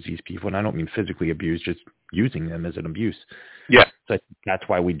people, abuse these people. And I don't mean physically abuse, just using them as an abuse. Yeah. So I think that's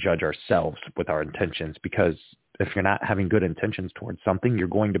why we judge ourselves with our intentions, because if you're not having good intentions towards something, you're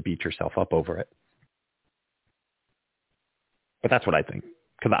going to beat yourself up over it. But that's what I think.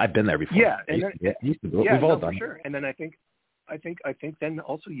 Because I've been there before. Yeah, we've all done. For sure. And then I think then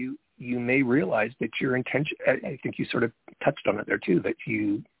also you may realize that your intention. I think you sort of touched on it there too. That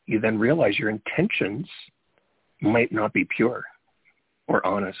you then realize your intentions might not be pure, or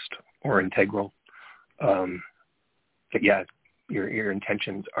honest, or integral. But yeah, your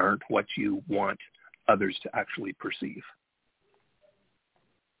intentions aren't what you want others to actually perceive.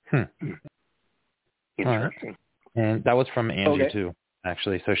 Interesting. Right. And that was from Angie too,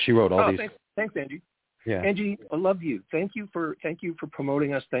 actually. So she wrote all these. Thanks, Angie. Yeah. Angie, I love you. Thank you for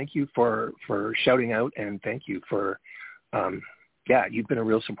promoting us. Thank you for shouting out, and thank you for you've been a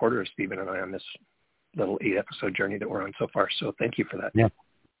real supporter of Stephen and I on this little 8-episode journey that we're on so far. So thank you for that. Yeah.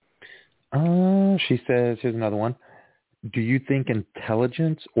 She says, here's another one. Do you think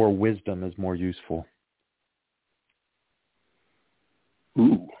intelligence or wisdom is more useful?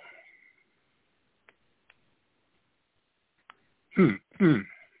 Ooh.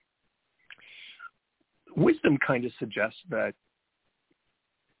 Wisdom kind of suggests that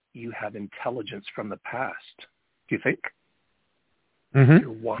you have intelligence from the past. Do you think? Mm-hmm.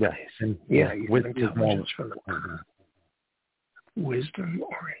 You're wise. Yeah. You have Wisdom intelligence from the past. Wisdom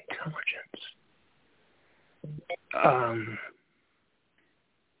or intelligence?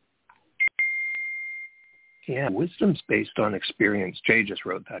 Yeah, wisdom's based on experience. Jay just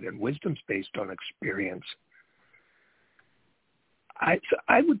wrote that in. Wisdom's based on experience.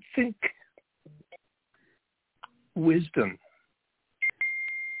 I would think wisdom.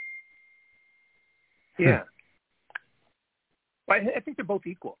 Yeah. I think they're both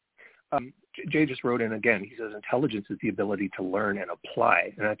equal. Jay just wrote in again. He says intelligence is the ability to learn and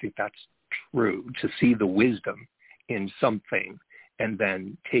apply. And I think that's true, to see the wisdom in something and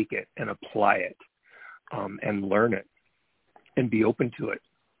then take it and apply it and learn it and be open to it.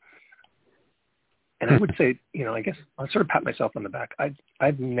 And I would say, I guess I'll sort of pat myself on the back. I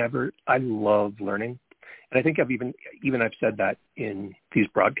love learning. And I think I've I've said that in these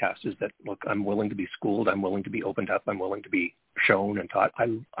broadcasts, is that, look, I'm willing to be schooled. I'm willing to be opened up. I'm willing to be shown and taught.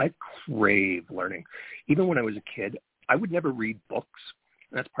 I crave learning. Even when I was a kid, I would never read books.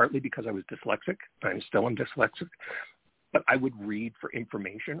 And that's partly because I was dyslexic. I still am dyslexic. But I would read for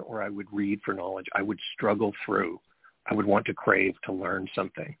information, or I would read for knowledge. I would struggle through. I would want to crave to learn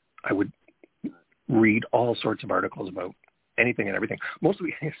something. I would read all sorts of articles about anything and everything.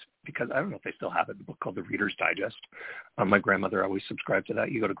 Mostly because I don't know if they still have it, the book called The Reader's Digest. My grandmother always subscribed to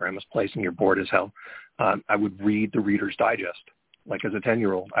that. You go to grandma's place and you're bored as hell. I would read The Reader's Digest. Like as a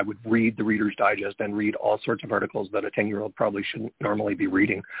 10-year-old, I would read The Reader's Digest and read all sorts of articles that a 10-year-old probably shouldn't normally be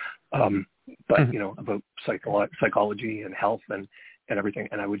reading. But, about psychology and health and everything.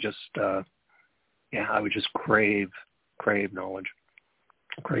 And I would just, I would just crave knowledge,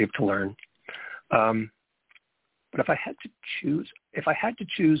 crave to learn. But if I had to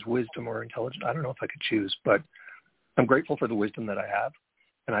choose wisdom or intelligence, I don't know if I could choose, but I'm grateful for the wisdom that I have.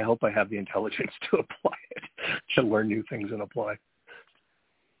 And I hope I have the intelligence to apply it, to learn new things and apply.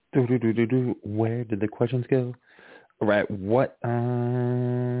 Where did the questions go? All right. What, Thanks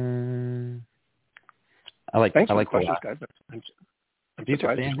for the questions, guys. I'm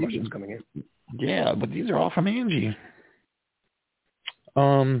surprised there's questions coming in. Yeah, but these are all from Angie.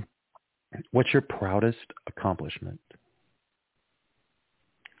 What's your proudest accomplishment?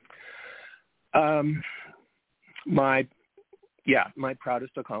 My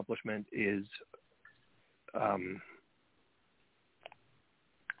proudest accomplishment is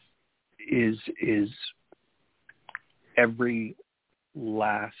every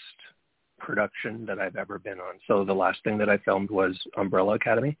last production that I've ever been on. So the last thing that I filmed was Umbrella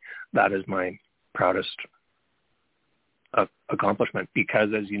Academy. That is my proudest accomplishment,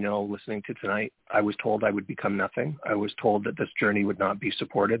 because, as you know, listening to tonight, I was told I would become nothing. I was told that this journey would not be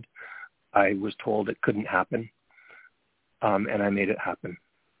supported. I was told it couldn't happen, and I made it happen.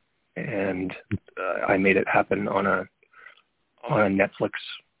 And I made it happen on a Netflix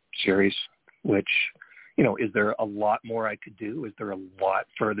series, which, is there a lot more I could do? Is there a lot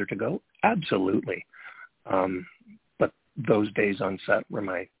further to go? Absolutely. But those days on set were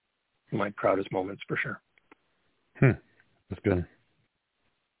my proudest moments for sure. That's good.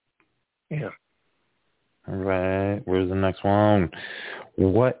 Yeah. All right. Where's the next one?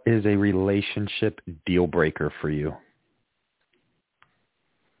 What is a relationship deal breaker for you?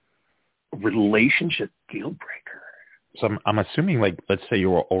 Relationship deal breaker. So I'm assuming, let's say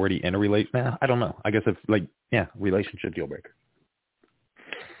you were already in a relationship. Nah, I don't know. I guess relationship deal breaker.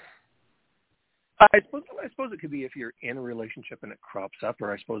 I suppose it could be if you're in a relationship and it crops up,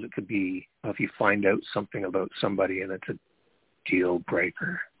 or I suppose it could be if you find out something about somebody and it's a deal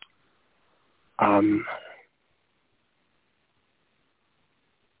breaker. That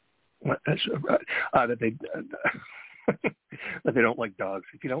they don't like dogs.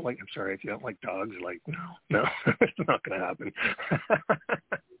 If you don't like dogs, no, it's not going to happen.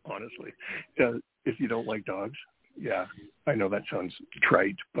 Honestly, if you don't like dogs, yeah, I know that sounds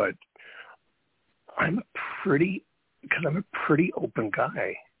trite, but I'm a pretty open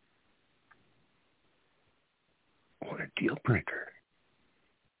guy. What a deal breaker.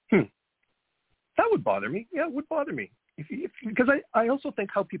 That would bother me. Yeah, it would bother me. Because I also think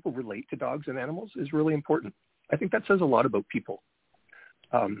how people relate to dogs and animals is really important. I think that says a lot about people.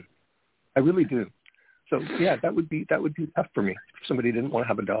 I really do. So yeah, that would be tough for me if somebody didn't want to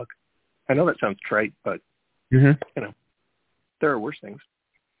have a dog. I know that sounds trite, but there are worse things.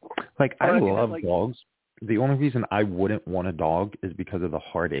 I love dogs. The only reason I wouldn't want a dog is because of the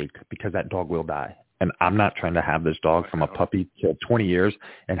heartache, because that dog will die. And I'm not trying to have this dog from a puppy till 20 years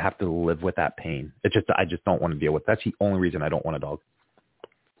and have to live with that pain. I just don't want to deal with it. That's the only reason I don't want a dog.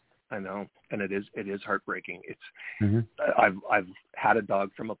 I know. And it is heartbreaking. I've had a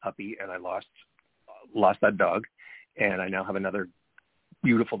dog from a puppy, and I lost that dog, and I now have another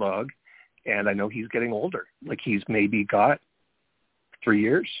beautiful dog, and I know he's getting older. Like, he's maybe got 3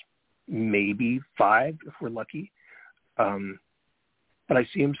 years, maybe 5 if we're lucky. But I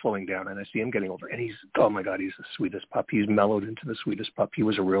see him slowing down, and I see him getting older. And he's, oh my God, he's the sweetest pup. He's mellowed into the sweetest pup. He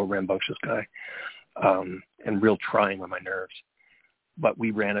was a real rambunctious guy, and real trying on my nerves. But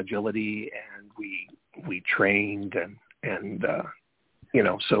we ran agility, and we trained, and you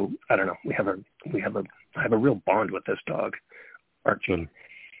know. So I don't know. I have a real bond with this dog, Archie,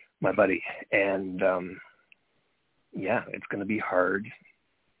 my buddy, and yeah, it's going to be hard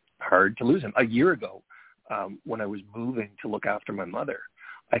to lose him. A year ago, when I was moving to look after my mother,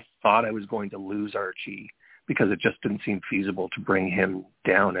 I thought I was going to lose Archie because it just didn't seem feasible to bring him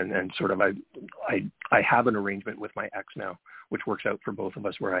down. And sort of I have an arrangement with my ex now, which works out for both of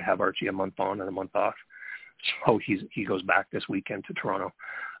us, where I have Archie a month on and a month off. So he goes back this weekend to Toronto.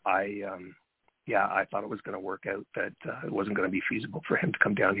 I thought it was going to work out, that it wasn't going to be feasible for him to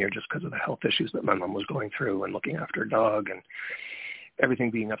come down here just because of the health issues that my mom was going through and looking after a dog and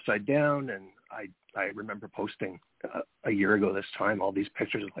everything being upside down. And I remember posting a year ago this time all these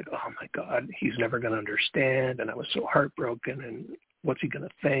pictures of like, oh my God, he's never going to understand. And I was so heartbroken, and what's he going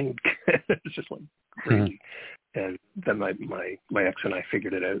to think? It's just like crazy. And then my ex and I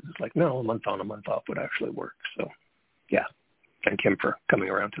figured it out. It's like, no, a month on, a month off would actually work. So yeah, thank him for coming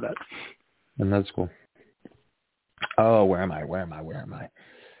around to that. And that's cool. Oh, where am I?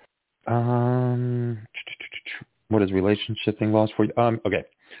 What is relationship thing lost for you? Okay.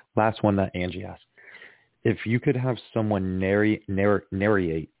 Last one that Angie asked. If you could have someone narrate, I can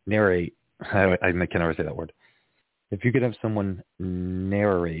never say that word. If you could have someone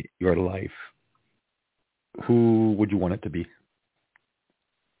narrate your life, who would you want it to be?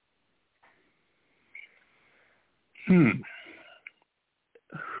 Who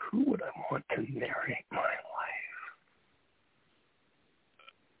would I want to narrate my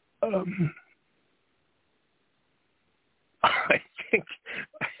life?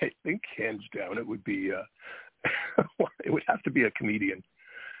 I think hands down it would be it would have to be a comedian.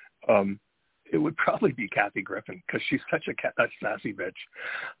 It would probably be Kathy Griffin, because she's such a sassy bitch,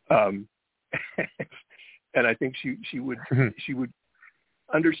 and I think she would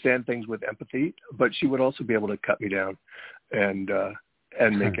understand things with empathy, but she would also be able to cut me down and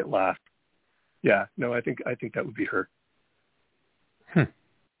make it laugh. Yeah, no, I think that would be her.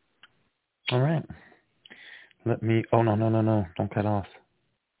 All right. Let me. Oh no! Don't cut off.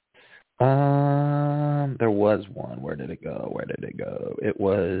 There was one. Where did it go? It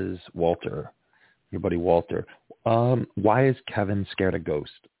was Walter, your buddy Walter. Why is Kevin scared of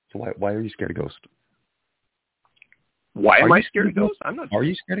ghosts? So why are you scared of ghosts? Why am I scared of ghosts? I'm not. Are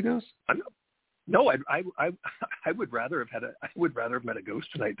you scared of ghosts? I'm not. No, I would rather have met a ghost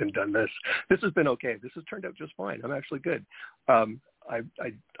tonight than done this. This has been okay. This has turned out just fine. I'm actually good. I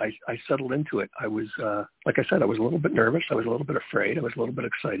settled into it. I was, like I said, I was a little bit nervous. I was a little bit afraid. I was a little bit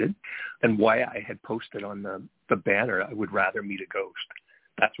excited. And why I had posted on the banner, I would rather meet a ghost.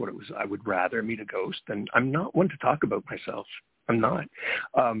 That's what it was. I would rather meet a ghost. And I'm not one to talk about myself. I'm not.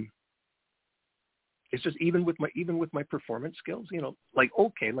 It's just even with my performance skills, you know, like,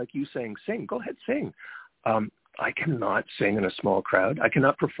 okay, like you saying, sing, go ahead, sing. I cannot sing in a small crowd. I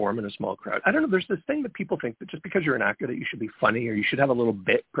cannot perform in a small crowd. I don't know. There's this thing that people think that just because you're an actor that you should be funny, or you should have a little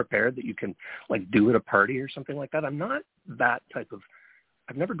bit prepared that you can like do at a party or something like that. I'm not that type of,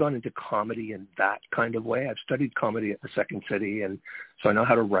 I've never gone into comedy in that kind of way. I've studied comedy at the Second City, and so I know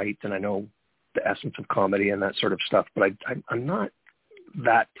how to write, and I know the essence of comedy and that sort of stuff, but I'm not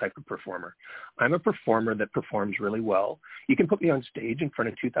that type of performer. I'm a performer that performs really well. You can put me on stage in front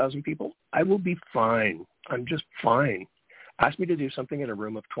of 2,000 people. I will be fine. I'm just fine. Ask me to do something in a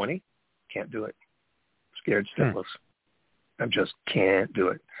room of 20. Can't do it. Scared stiffless. I just can't do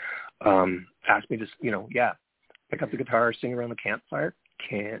it. Ask me to, pick up the guitar, sing around the campfire.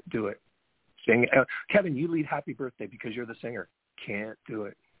 Can't do it. Sing. Kevin, you lead Happy Birthday because you're the singer. Can't do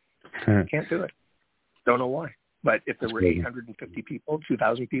it. Can't do it. Don't know why. But if there were 850 people,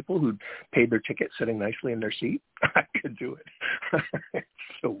 2,000 people who'd paid their ticket sitting nicely in their seat, I could do it. It's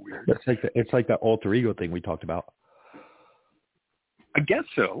so weird. It's like that alter ego thing we talked about. I guess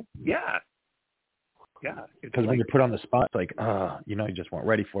so. Yeah. Yeah. Because when you're put on the spot, it's like, you just weren't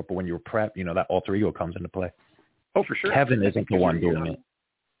ready for it. But when you were prepped, that alter ego comes into play. Oh, for sure. Kevin isn't the one doing it.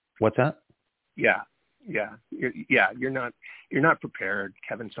 What's that? Yeah. Yeah. You're not prepared.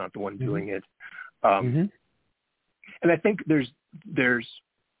 Kevin's not the one doing it. And I think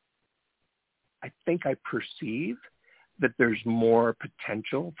I perceive that there's more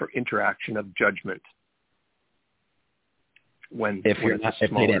potential for interaction of judgment if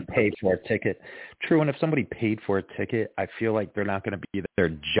they didn't pay for a ticket. True, and if somebody paid for a ticket, I feel like they're not going to be there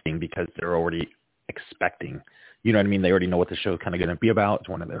judging because they're already expecting You know what I mean? They already know what the show's kind of going to be about. It's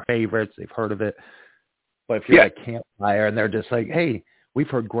one of their favorites. They've heard of it. But if you're like campfire and they're just like, hey, we've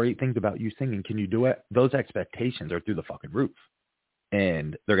heard great things about you singing. Can you do it? Those expectations are through the fucking roof.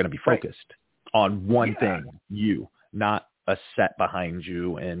 And they're going to be focused on one thing, you, not a set behind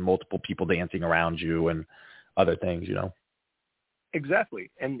you and multiple people dancing around you and other things, you know?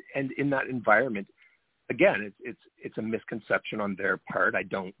 Exactly. And in that environment, again, it's a misconception on their part. I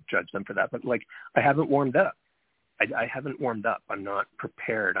don't judge them for that. But, like, I haven't warmed up. I haven't warmed up. I'm not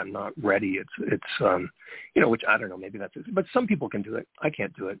prepared. I'm not ready. It's you know, which I don't know, maybe that's it. But some people can do it. I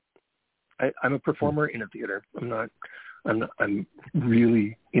can't do it. I'm a performer in a theater. I'm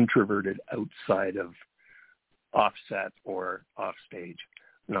really introverted outside of offset or off stage.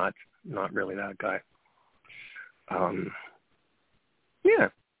 Not really that guy. Yeah.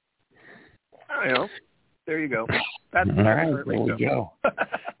 I don't know. There you go. That's all right. There we go.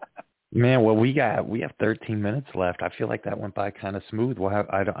 Man, well, we have 13 minutes left. I feel like that went by kind of smooth. Well,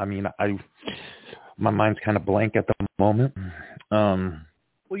 my mind's kind of blank at the moment. Well,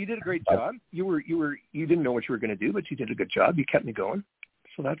 you did a great job. You didn't know what you were going to do, but you did a good job. You kept me going,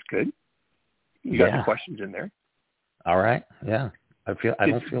 so that's good. You got the questions in there. All right. Yeah. What do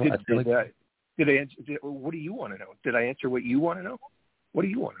you want to know? Did I answer what you want to know? What do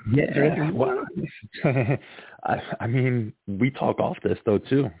you want to know? Yeah. I mean, we talk off this though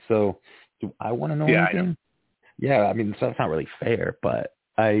too. So, do I want to know anything? Yeah. I mean, so that's not really fair, but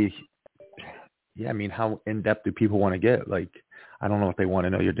I mean, how in depth do people want to get? Like, I don't know if they want to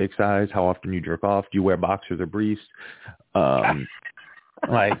know your dick size, how often you jerk off, do you wear boxers or briefs?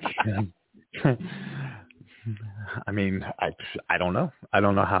 Like, I mean, I don't know. I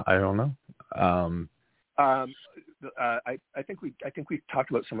don't know. I think we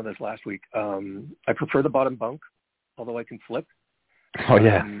talked about some of this last week. I prefer the bottom bunk, although I can flip. Oh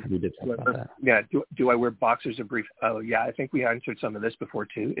yeah, we did talk about that. Yeah. Do I wear boxers or briefs? Oh yeah, I think we answered some of this before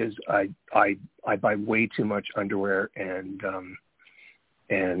too. Is I buy way too much underwear and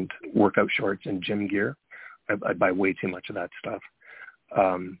workout shorts and gym gear. I buy way too much of that stuff.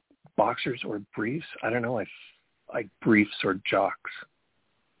 Boxers or briefs? I don't know. I like briefs or jocks.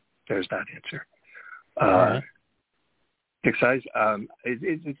 There's that answer. Dick size?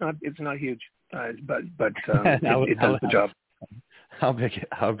 It's not huge, but it does the job. How big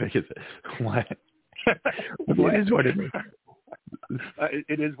is it? What? What is what it is?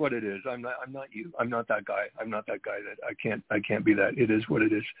 It is what it is. I'm not you. I'm not that guy. I'm not that guy that I can't be that. It is what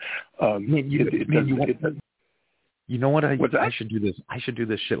it is. You know what? I should do this. I should do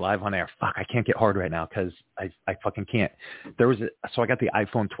this shit live on air. Fuck, I can't get hard right now because I fucking can't. So I got the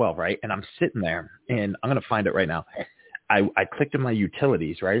iPhone 12, right? And I'm sitting there, and I'm gonna find it right now. I clicked in my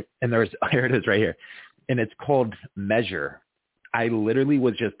utilities, right? And here it is right here, and it's called Measure. I literally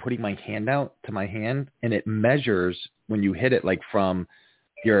was just putting my hand out to my hand, and it measures when you hit it, like from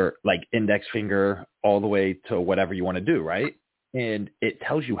your like index finger all the way to whatever you want to do, right? And it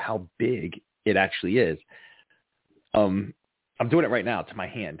tells you how big it actually is. I'm doing it right now to my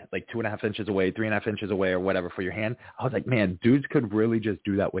hand, like 2.5 inches away, 3.5 inches away, or whatever for your hand. I was like, man, dudes could really just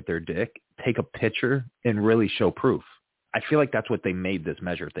do that with their dick, take a picture, and really show proof. I feel like that's what they made this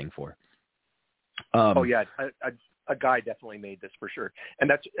Measure thing for. Oh yeah, a guy definitely made this for sure, and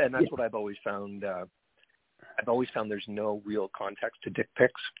that's what I've always found. I've always found there's no real context to dick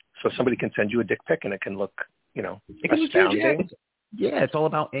pics, so somebody can send you a dick pic and it can look, astounding. Yeah, it's all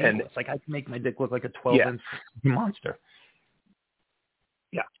about angle. It's like I can make my dick look like a 12-inch monster.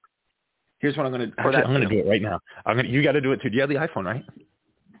 Yeah. Here's what I'm going to do. I'm going to do it right now. You got to do it too. Do you have the iPhone, right?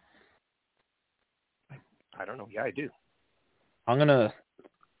 I don't know. Yeah, I do. All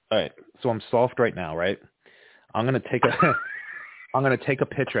right. So I'm soft right now, right? I'm going to take a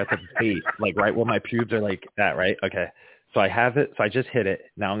picture at the base, like right where my pubes are like at, right? Okay. So I have it. So I just hit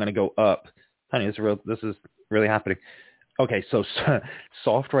it. Now I'm going to go up. Honey, this is really happening. Okay, so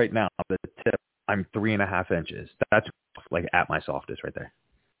soft right now, the tip, I'm 3.5 inches. That's like at my softest right there.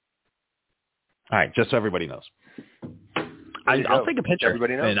 All right, just so everybody knows. I'll take a picture.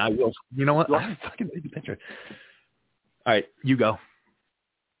 Everybody knows. And I will. You know what? I'll fucking take a picture. All right, you go.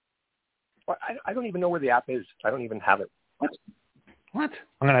 Well, I don't even know where the app is. I don't even have it. What?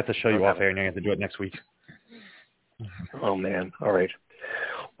 I'm going to have to show you off air, and you're going to have to do it next week. Oh, man. All right.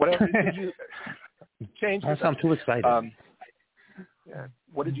 What else did you change? Don't sound too excited. Yeah.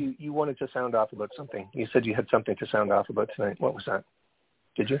 What did you wanted to sound off about something? You said you had something to sound off about tonight. What was that?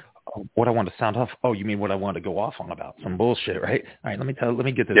 Did you? What I want to sound off? Oh, you mean what I want to go off on about? Some bullshit, right? All right, let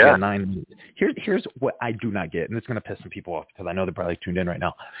me get this. Yeah. 9 minutes. Here's what I do not get, and it's going to piss some people off because I know they're probably tuned in right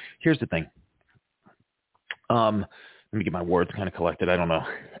now. Here's the thing. Let me get my words kind of collected. I don't know.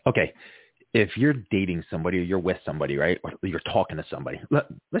 Okay. if you're dating somebody or you're with somebody, right, or you're talking to somebody,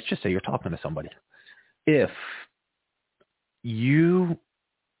 let's just say you're talking to somebody. If you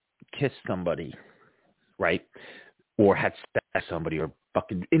kiss somebody, right, or had sex with somebody or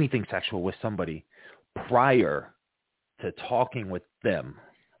fucking anything sexual with somebody prior to talking with them,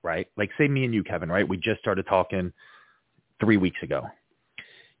 right? Like say me and you, Kevin, right? We just started talking 3 weeks ago.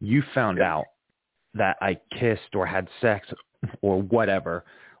 You found out that I kissed or had sex or whatever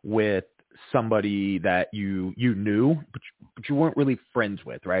with somebody that you knew, but you weren't really friends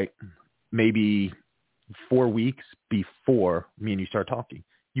with, right? Maybe 4 weeks before me and you start talking.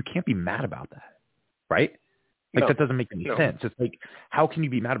 You can't be mad about that, right? Like, that doesn't make any sense. It's like, how can you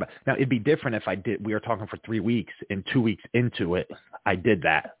be mad about it? Now, it'd be different if we were talking for 3 weeks and 2 weeks into it, I did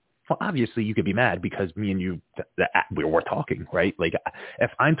that. Well, obviously, you could be mad because me and you, we're talking, right? Like, if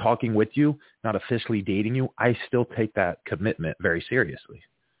I'm talking with you, not officially dating you, I still take that commitment very seriously,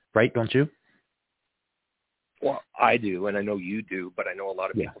 right? Don't you? Well, I do, and I know you do, but I know a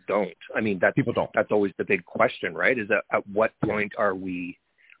lot of people don't. I mean, people don't. That's always the big question, right? Is that at what point are we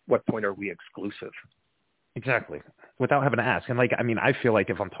exclusive? Exactly. Without having to ask. And like, I mean, I feel like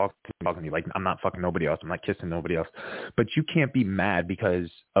if I'm talking to you, like, I'm not fucking nobody else. I'm not kissing nobody else. But you can't be mad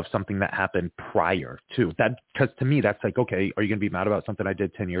because of something that happened prior to that. Because to me, that's like, okay, are you going to be mad about something I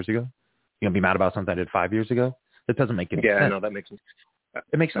did 10 years ago? You going to be mad about something I did 5 years ago? That doesn't make any sense. Yeah, no, that makes sense.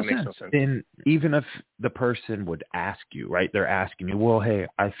 It makes no sense. And even if the person would ask you, right, they're asking you, well, hey,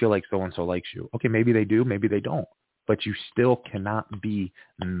 I feel like so-and-so likes you. Okay, maybe they do, maybe they don't. But you still cannot be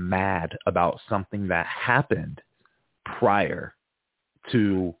mad about something that happened prior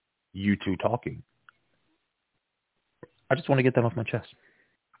to you two talking. I just want to get that off my chest.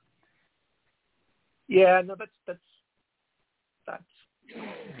 Yeah, no, that's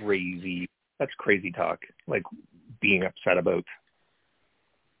crazy. That's crazy talk. Like being upset about.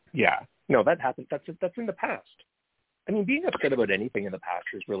 Yeah, no, that happened. That's in the past. I mean, being upset about anything in the past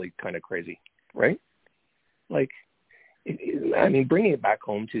is really kind of crazy, right? Like, I mean, bringing it back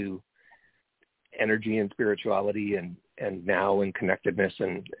home to energy and spirituality and now and connectedness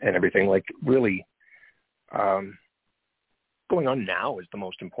and everything, like really going on now is the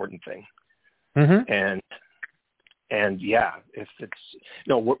most important thing. Mm-hmm. And yeah, if it's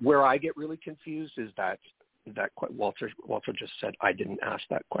where I get really confused is that Walter just said, I didn't ask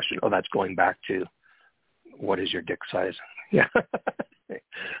that question. Oh, that's going back to what is your dick size? Yeah.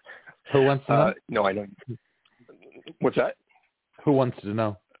 Who wants to know? No, I know. What's that? Who wants to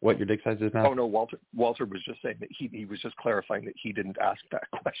know what your dick size is now? Oh, no, Walter was just saying that he was just clarifying that he didn't ask that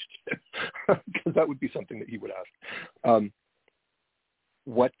question because that would be something that he would ask.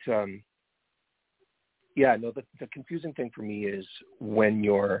 The confusing thing for me is when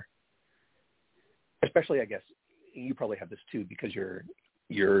you're, especially I guess you probably have this too because you're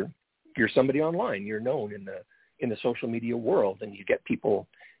somebody online, you're known in the social media world, and you get people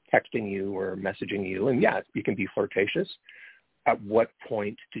texting you or messaging you, and yeah, you can be flirtatious. At what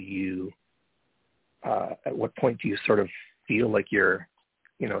point do you sort of feel like you're,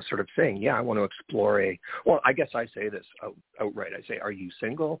 sort of saying, yeah, I want to explore I guess I say this outright. I say, are you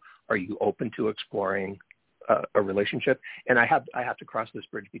single? Are you open to exploring a relationship? And I have to cross this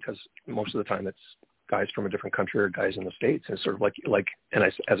bridge because most of the time it's guys from a different country or guys in the States. And sort of and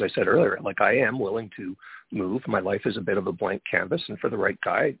as I said earlier, like I am willing to move. My life is a bit of a blank canvas, and for the right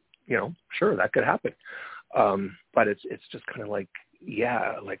guy, sure, that could happen. But it's just kind of like,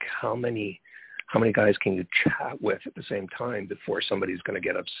 yeah, like how many guys can you chat with at the same time before somebody's going to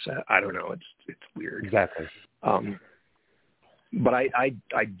get upset? I don't know. It's weird. Exactly. But I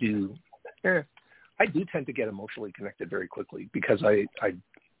do tend to get emotionally connected very quickly because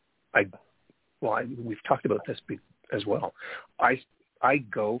we've talked about this as well. I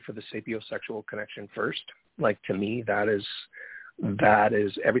go for the sapiosexual connection first. Like to me, that is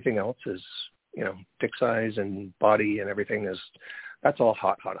everything else is, dick size and body and everything that's all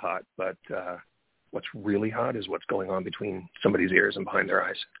hot. But what's really hot is what's going on between somebody's ears and behind their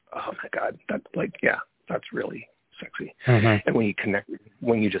eyes. Oh my God, that's really sexy. Mm-hmm. And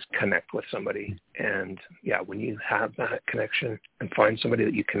when you just connect with somebody, and yeah, when you have that connection and find somebody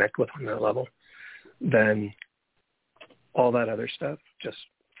that you connect with on that level, then all that other stuff just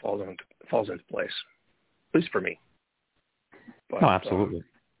falls into place. At least for me. But, absolutely.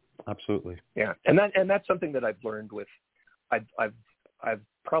 Absolutely. Yeah. And that's something that I've learned with, I've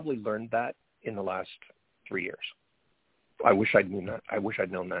probably learned that in the last 3 years. I wish I'd known that. I wish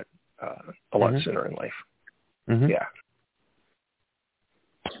I'd known that a lot mm-hmm. sooner in life. Mm-hmm. Yeah.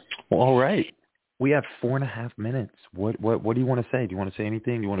 Well, all right. We have 4.5 minutes. What do you want to say? Do you want to say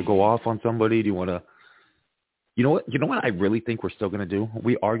anything? Do you want to go off on somebody? Do you want to You know what I really think we're still going to do?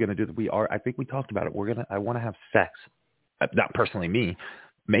 We are going to do. I think we talked about it. I want to have sex. Not personally me,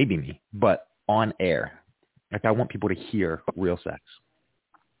 maybe me, but on air. Like, I want people to hear real sex.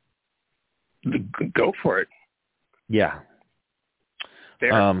 Go for it. Yeah.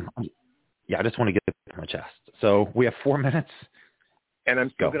 There. Yeah, I just want to get it off my chest. So we have 4 minutes. And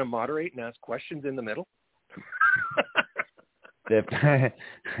I'm still going to moderate and ask questions in the middle. If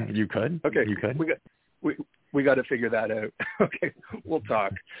you could. Okay. You could. We got to figure that out. Okay. We'll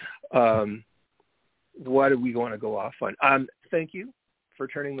talk. What do we want to go off on? Thank you for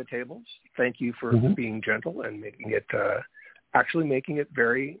turning the tables. Thank you for being gentle and making it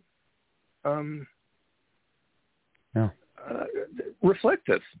very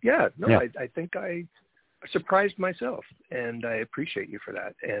reflective. Yeah. No, yeah. I think I surprised myself, and I appreciate you for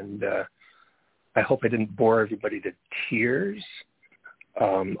that. And I hope I didn't bore everybody to tears.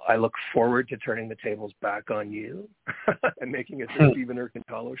 I look forward to turning the tables back on you and making it the Stephen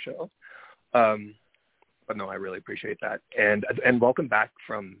Erkintalo show. But no, I really appreciate that. And welcome back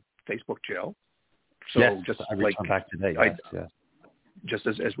from Facebook jail. So yes, just I returned back today. Yes. Just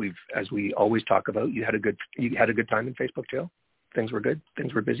as we always talk about, you had a good time in Facebook jail. Things were good.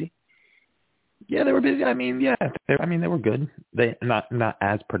 Things were busy. Yeah, they were busy. I mean, they were good. They not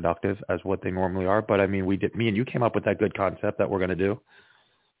as productive as what they normally are, but I mean, me and you came up with that good concept that we're going to do.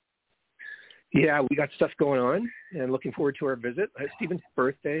 Yeah, we got stuff going on, and looking forward to our visit. Stephen's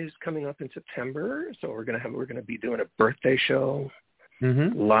birthday is coming up in September, so we're going to be doing a birthday show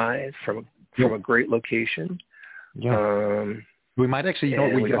live from a great location. Yeah. We might actually,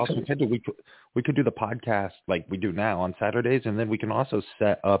 we could do the podcast like we do now on Saturdays, and then we can also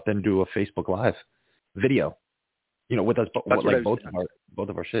set up and do a Facebook Live video, with us, both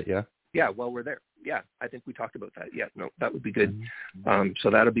of our shit. Yeah. Yeah. Well, we're there. Yeah. I think we talked about that. Yeah. No, that would be good. So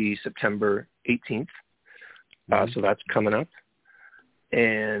that'll be September 18th. So that's coming up,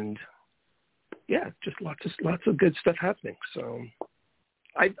 and yeah, just lots of good stuff happening. So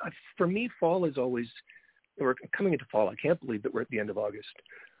for me, fall is always, we're coming into fall. I can't believe that we're at the end of August.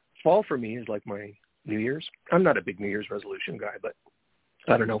 Fall for me is like my New Year's. I'm not a big New Year's resolution guy, but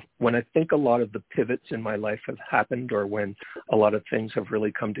I don't know. When I think a lot of the pivots in my life have happened, or when a lot of things have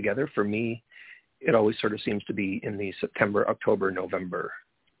really come together, for me, it always sort of seems to be in the September, October, November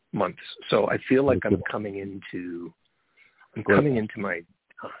months. So I feel like I'm coming into my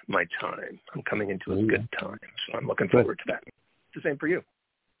time. I'm coming into a good time. So I'm looking forward to that. It's the same for you.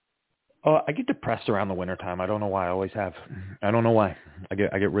 I get depressed around the wintertime. I don't know why. I always have. I don't know why. I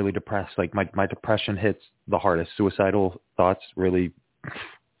get really depressed. Like my depression hits the hardest. Suicidal thoughts really,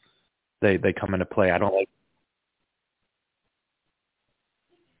 they come into play. I don't like.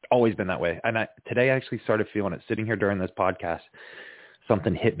 Always been that way. And today I actually started feeling it. Sitting here during this podcast,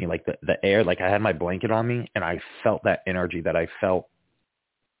 something hit me, like the air. Like I had my blanket on me, and I felt that energy that I felt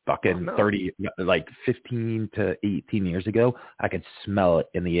fucking 15 to 18 years ago. I could smell it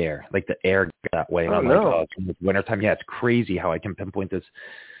in the air, like the air that way. And I'm like, it's wintertime. Yeah, it's crazy how I can pinpoint this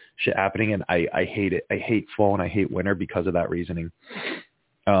shit happening, and I hate it. I hate fall and I hate winter because of that reasoning.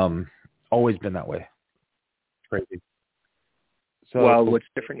 Always been that way. Crazy. So, well, what's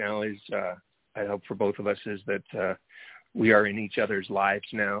different now is, I hope for both of us, is that we are in each other's lives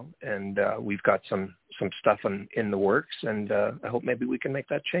now, and we've got some stuff in the works, and I hope maybe we can make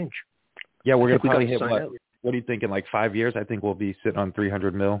that change. Yeah, we're going to probably hit what are you thinking, like 5 years? I think we'll be sitting on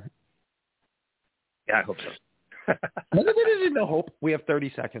 300 mil. Yeah, I hope so. No hope. We have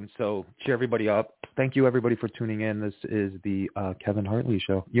 30 seconds, so cheer everybody up. Thank you, everybody, for tuning in. This is the Kevin Hartley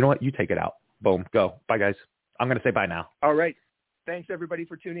Show. You know what? You take it out. Boom. Go. Bye, guys. I'm going to say bye now. All right. Thanks, everybody,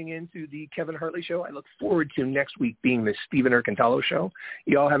 for tuning in to the Kevin Hartley Show. I look forward to next week being the Stephen Erkintalo Show.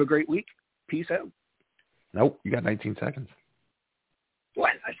 You all have a great week. Peace out. Nope. You got 19 seconds.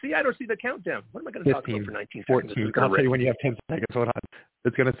 What? I don't see the countdown. What am I going to talk about for 19 seconds? 14. I'll tell you when you have 10 seconds. Hold on.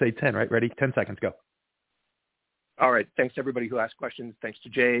 It's going to say 10, right? Ready? 10 seconds. Go. All right. Thanks to everybody who asked questions. Thanks to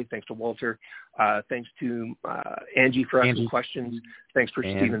Jay. Thanks to Walter. Thanks to Angie for asking questions. Thanks for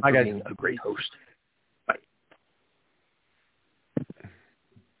Stephen for being a great host.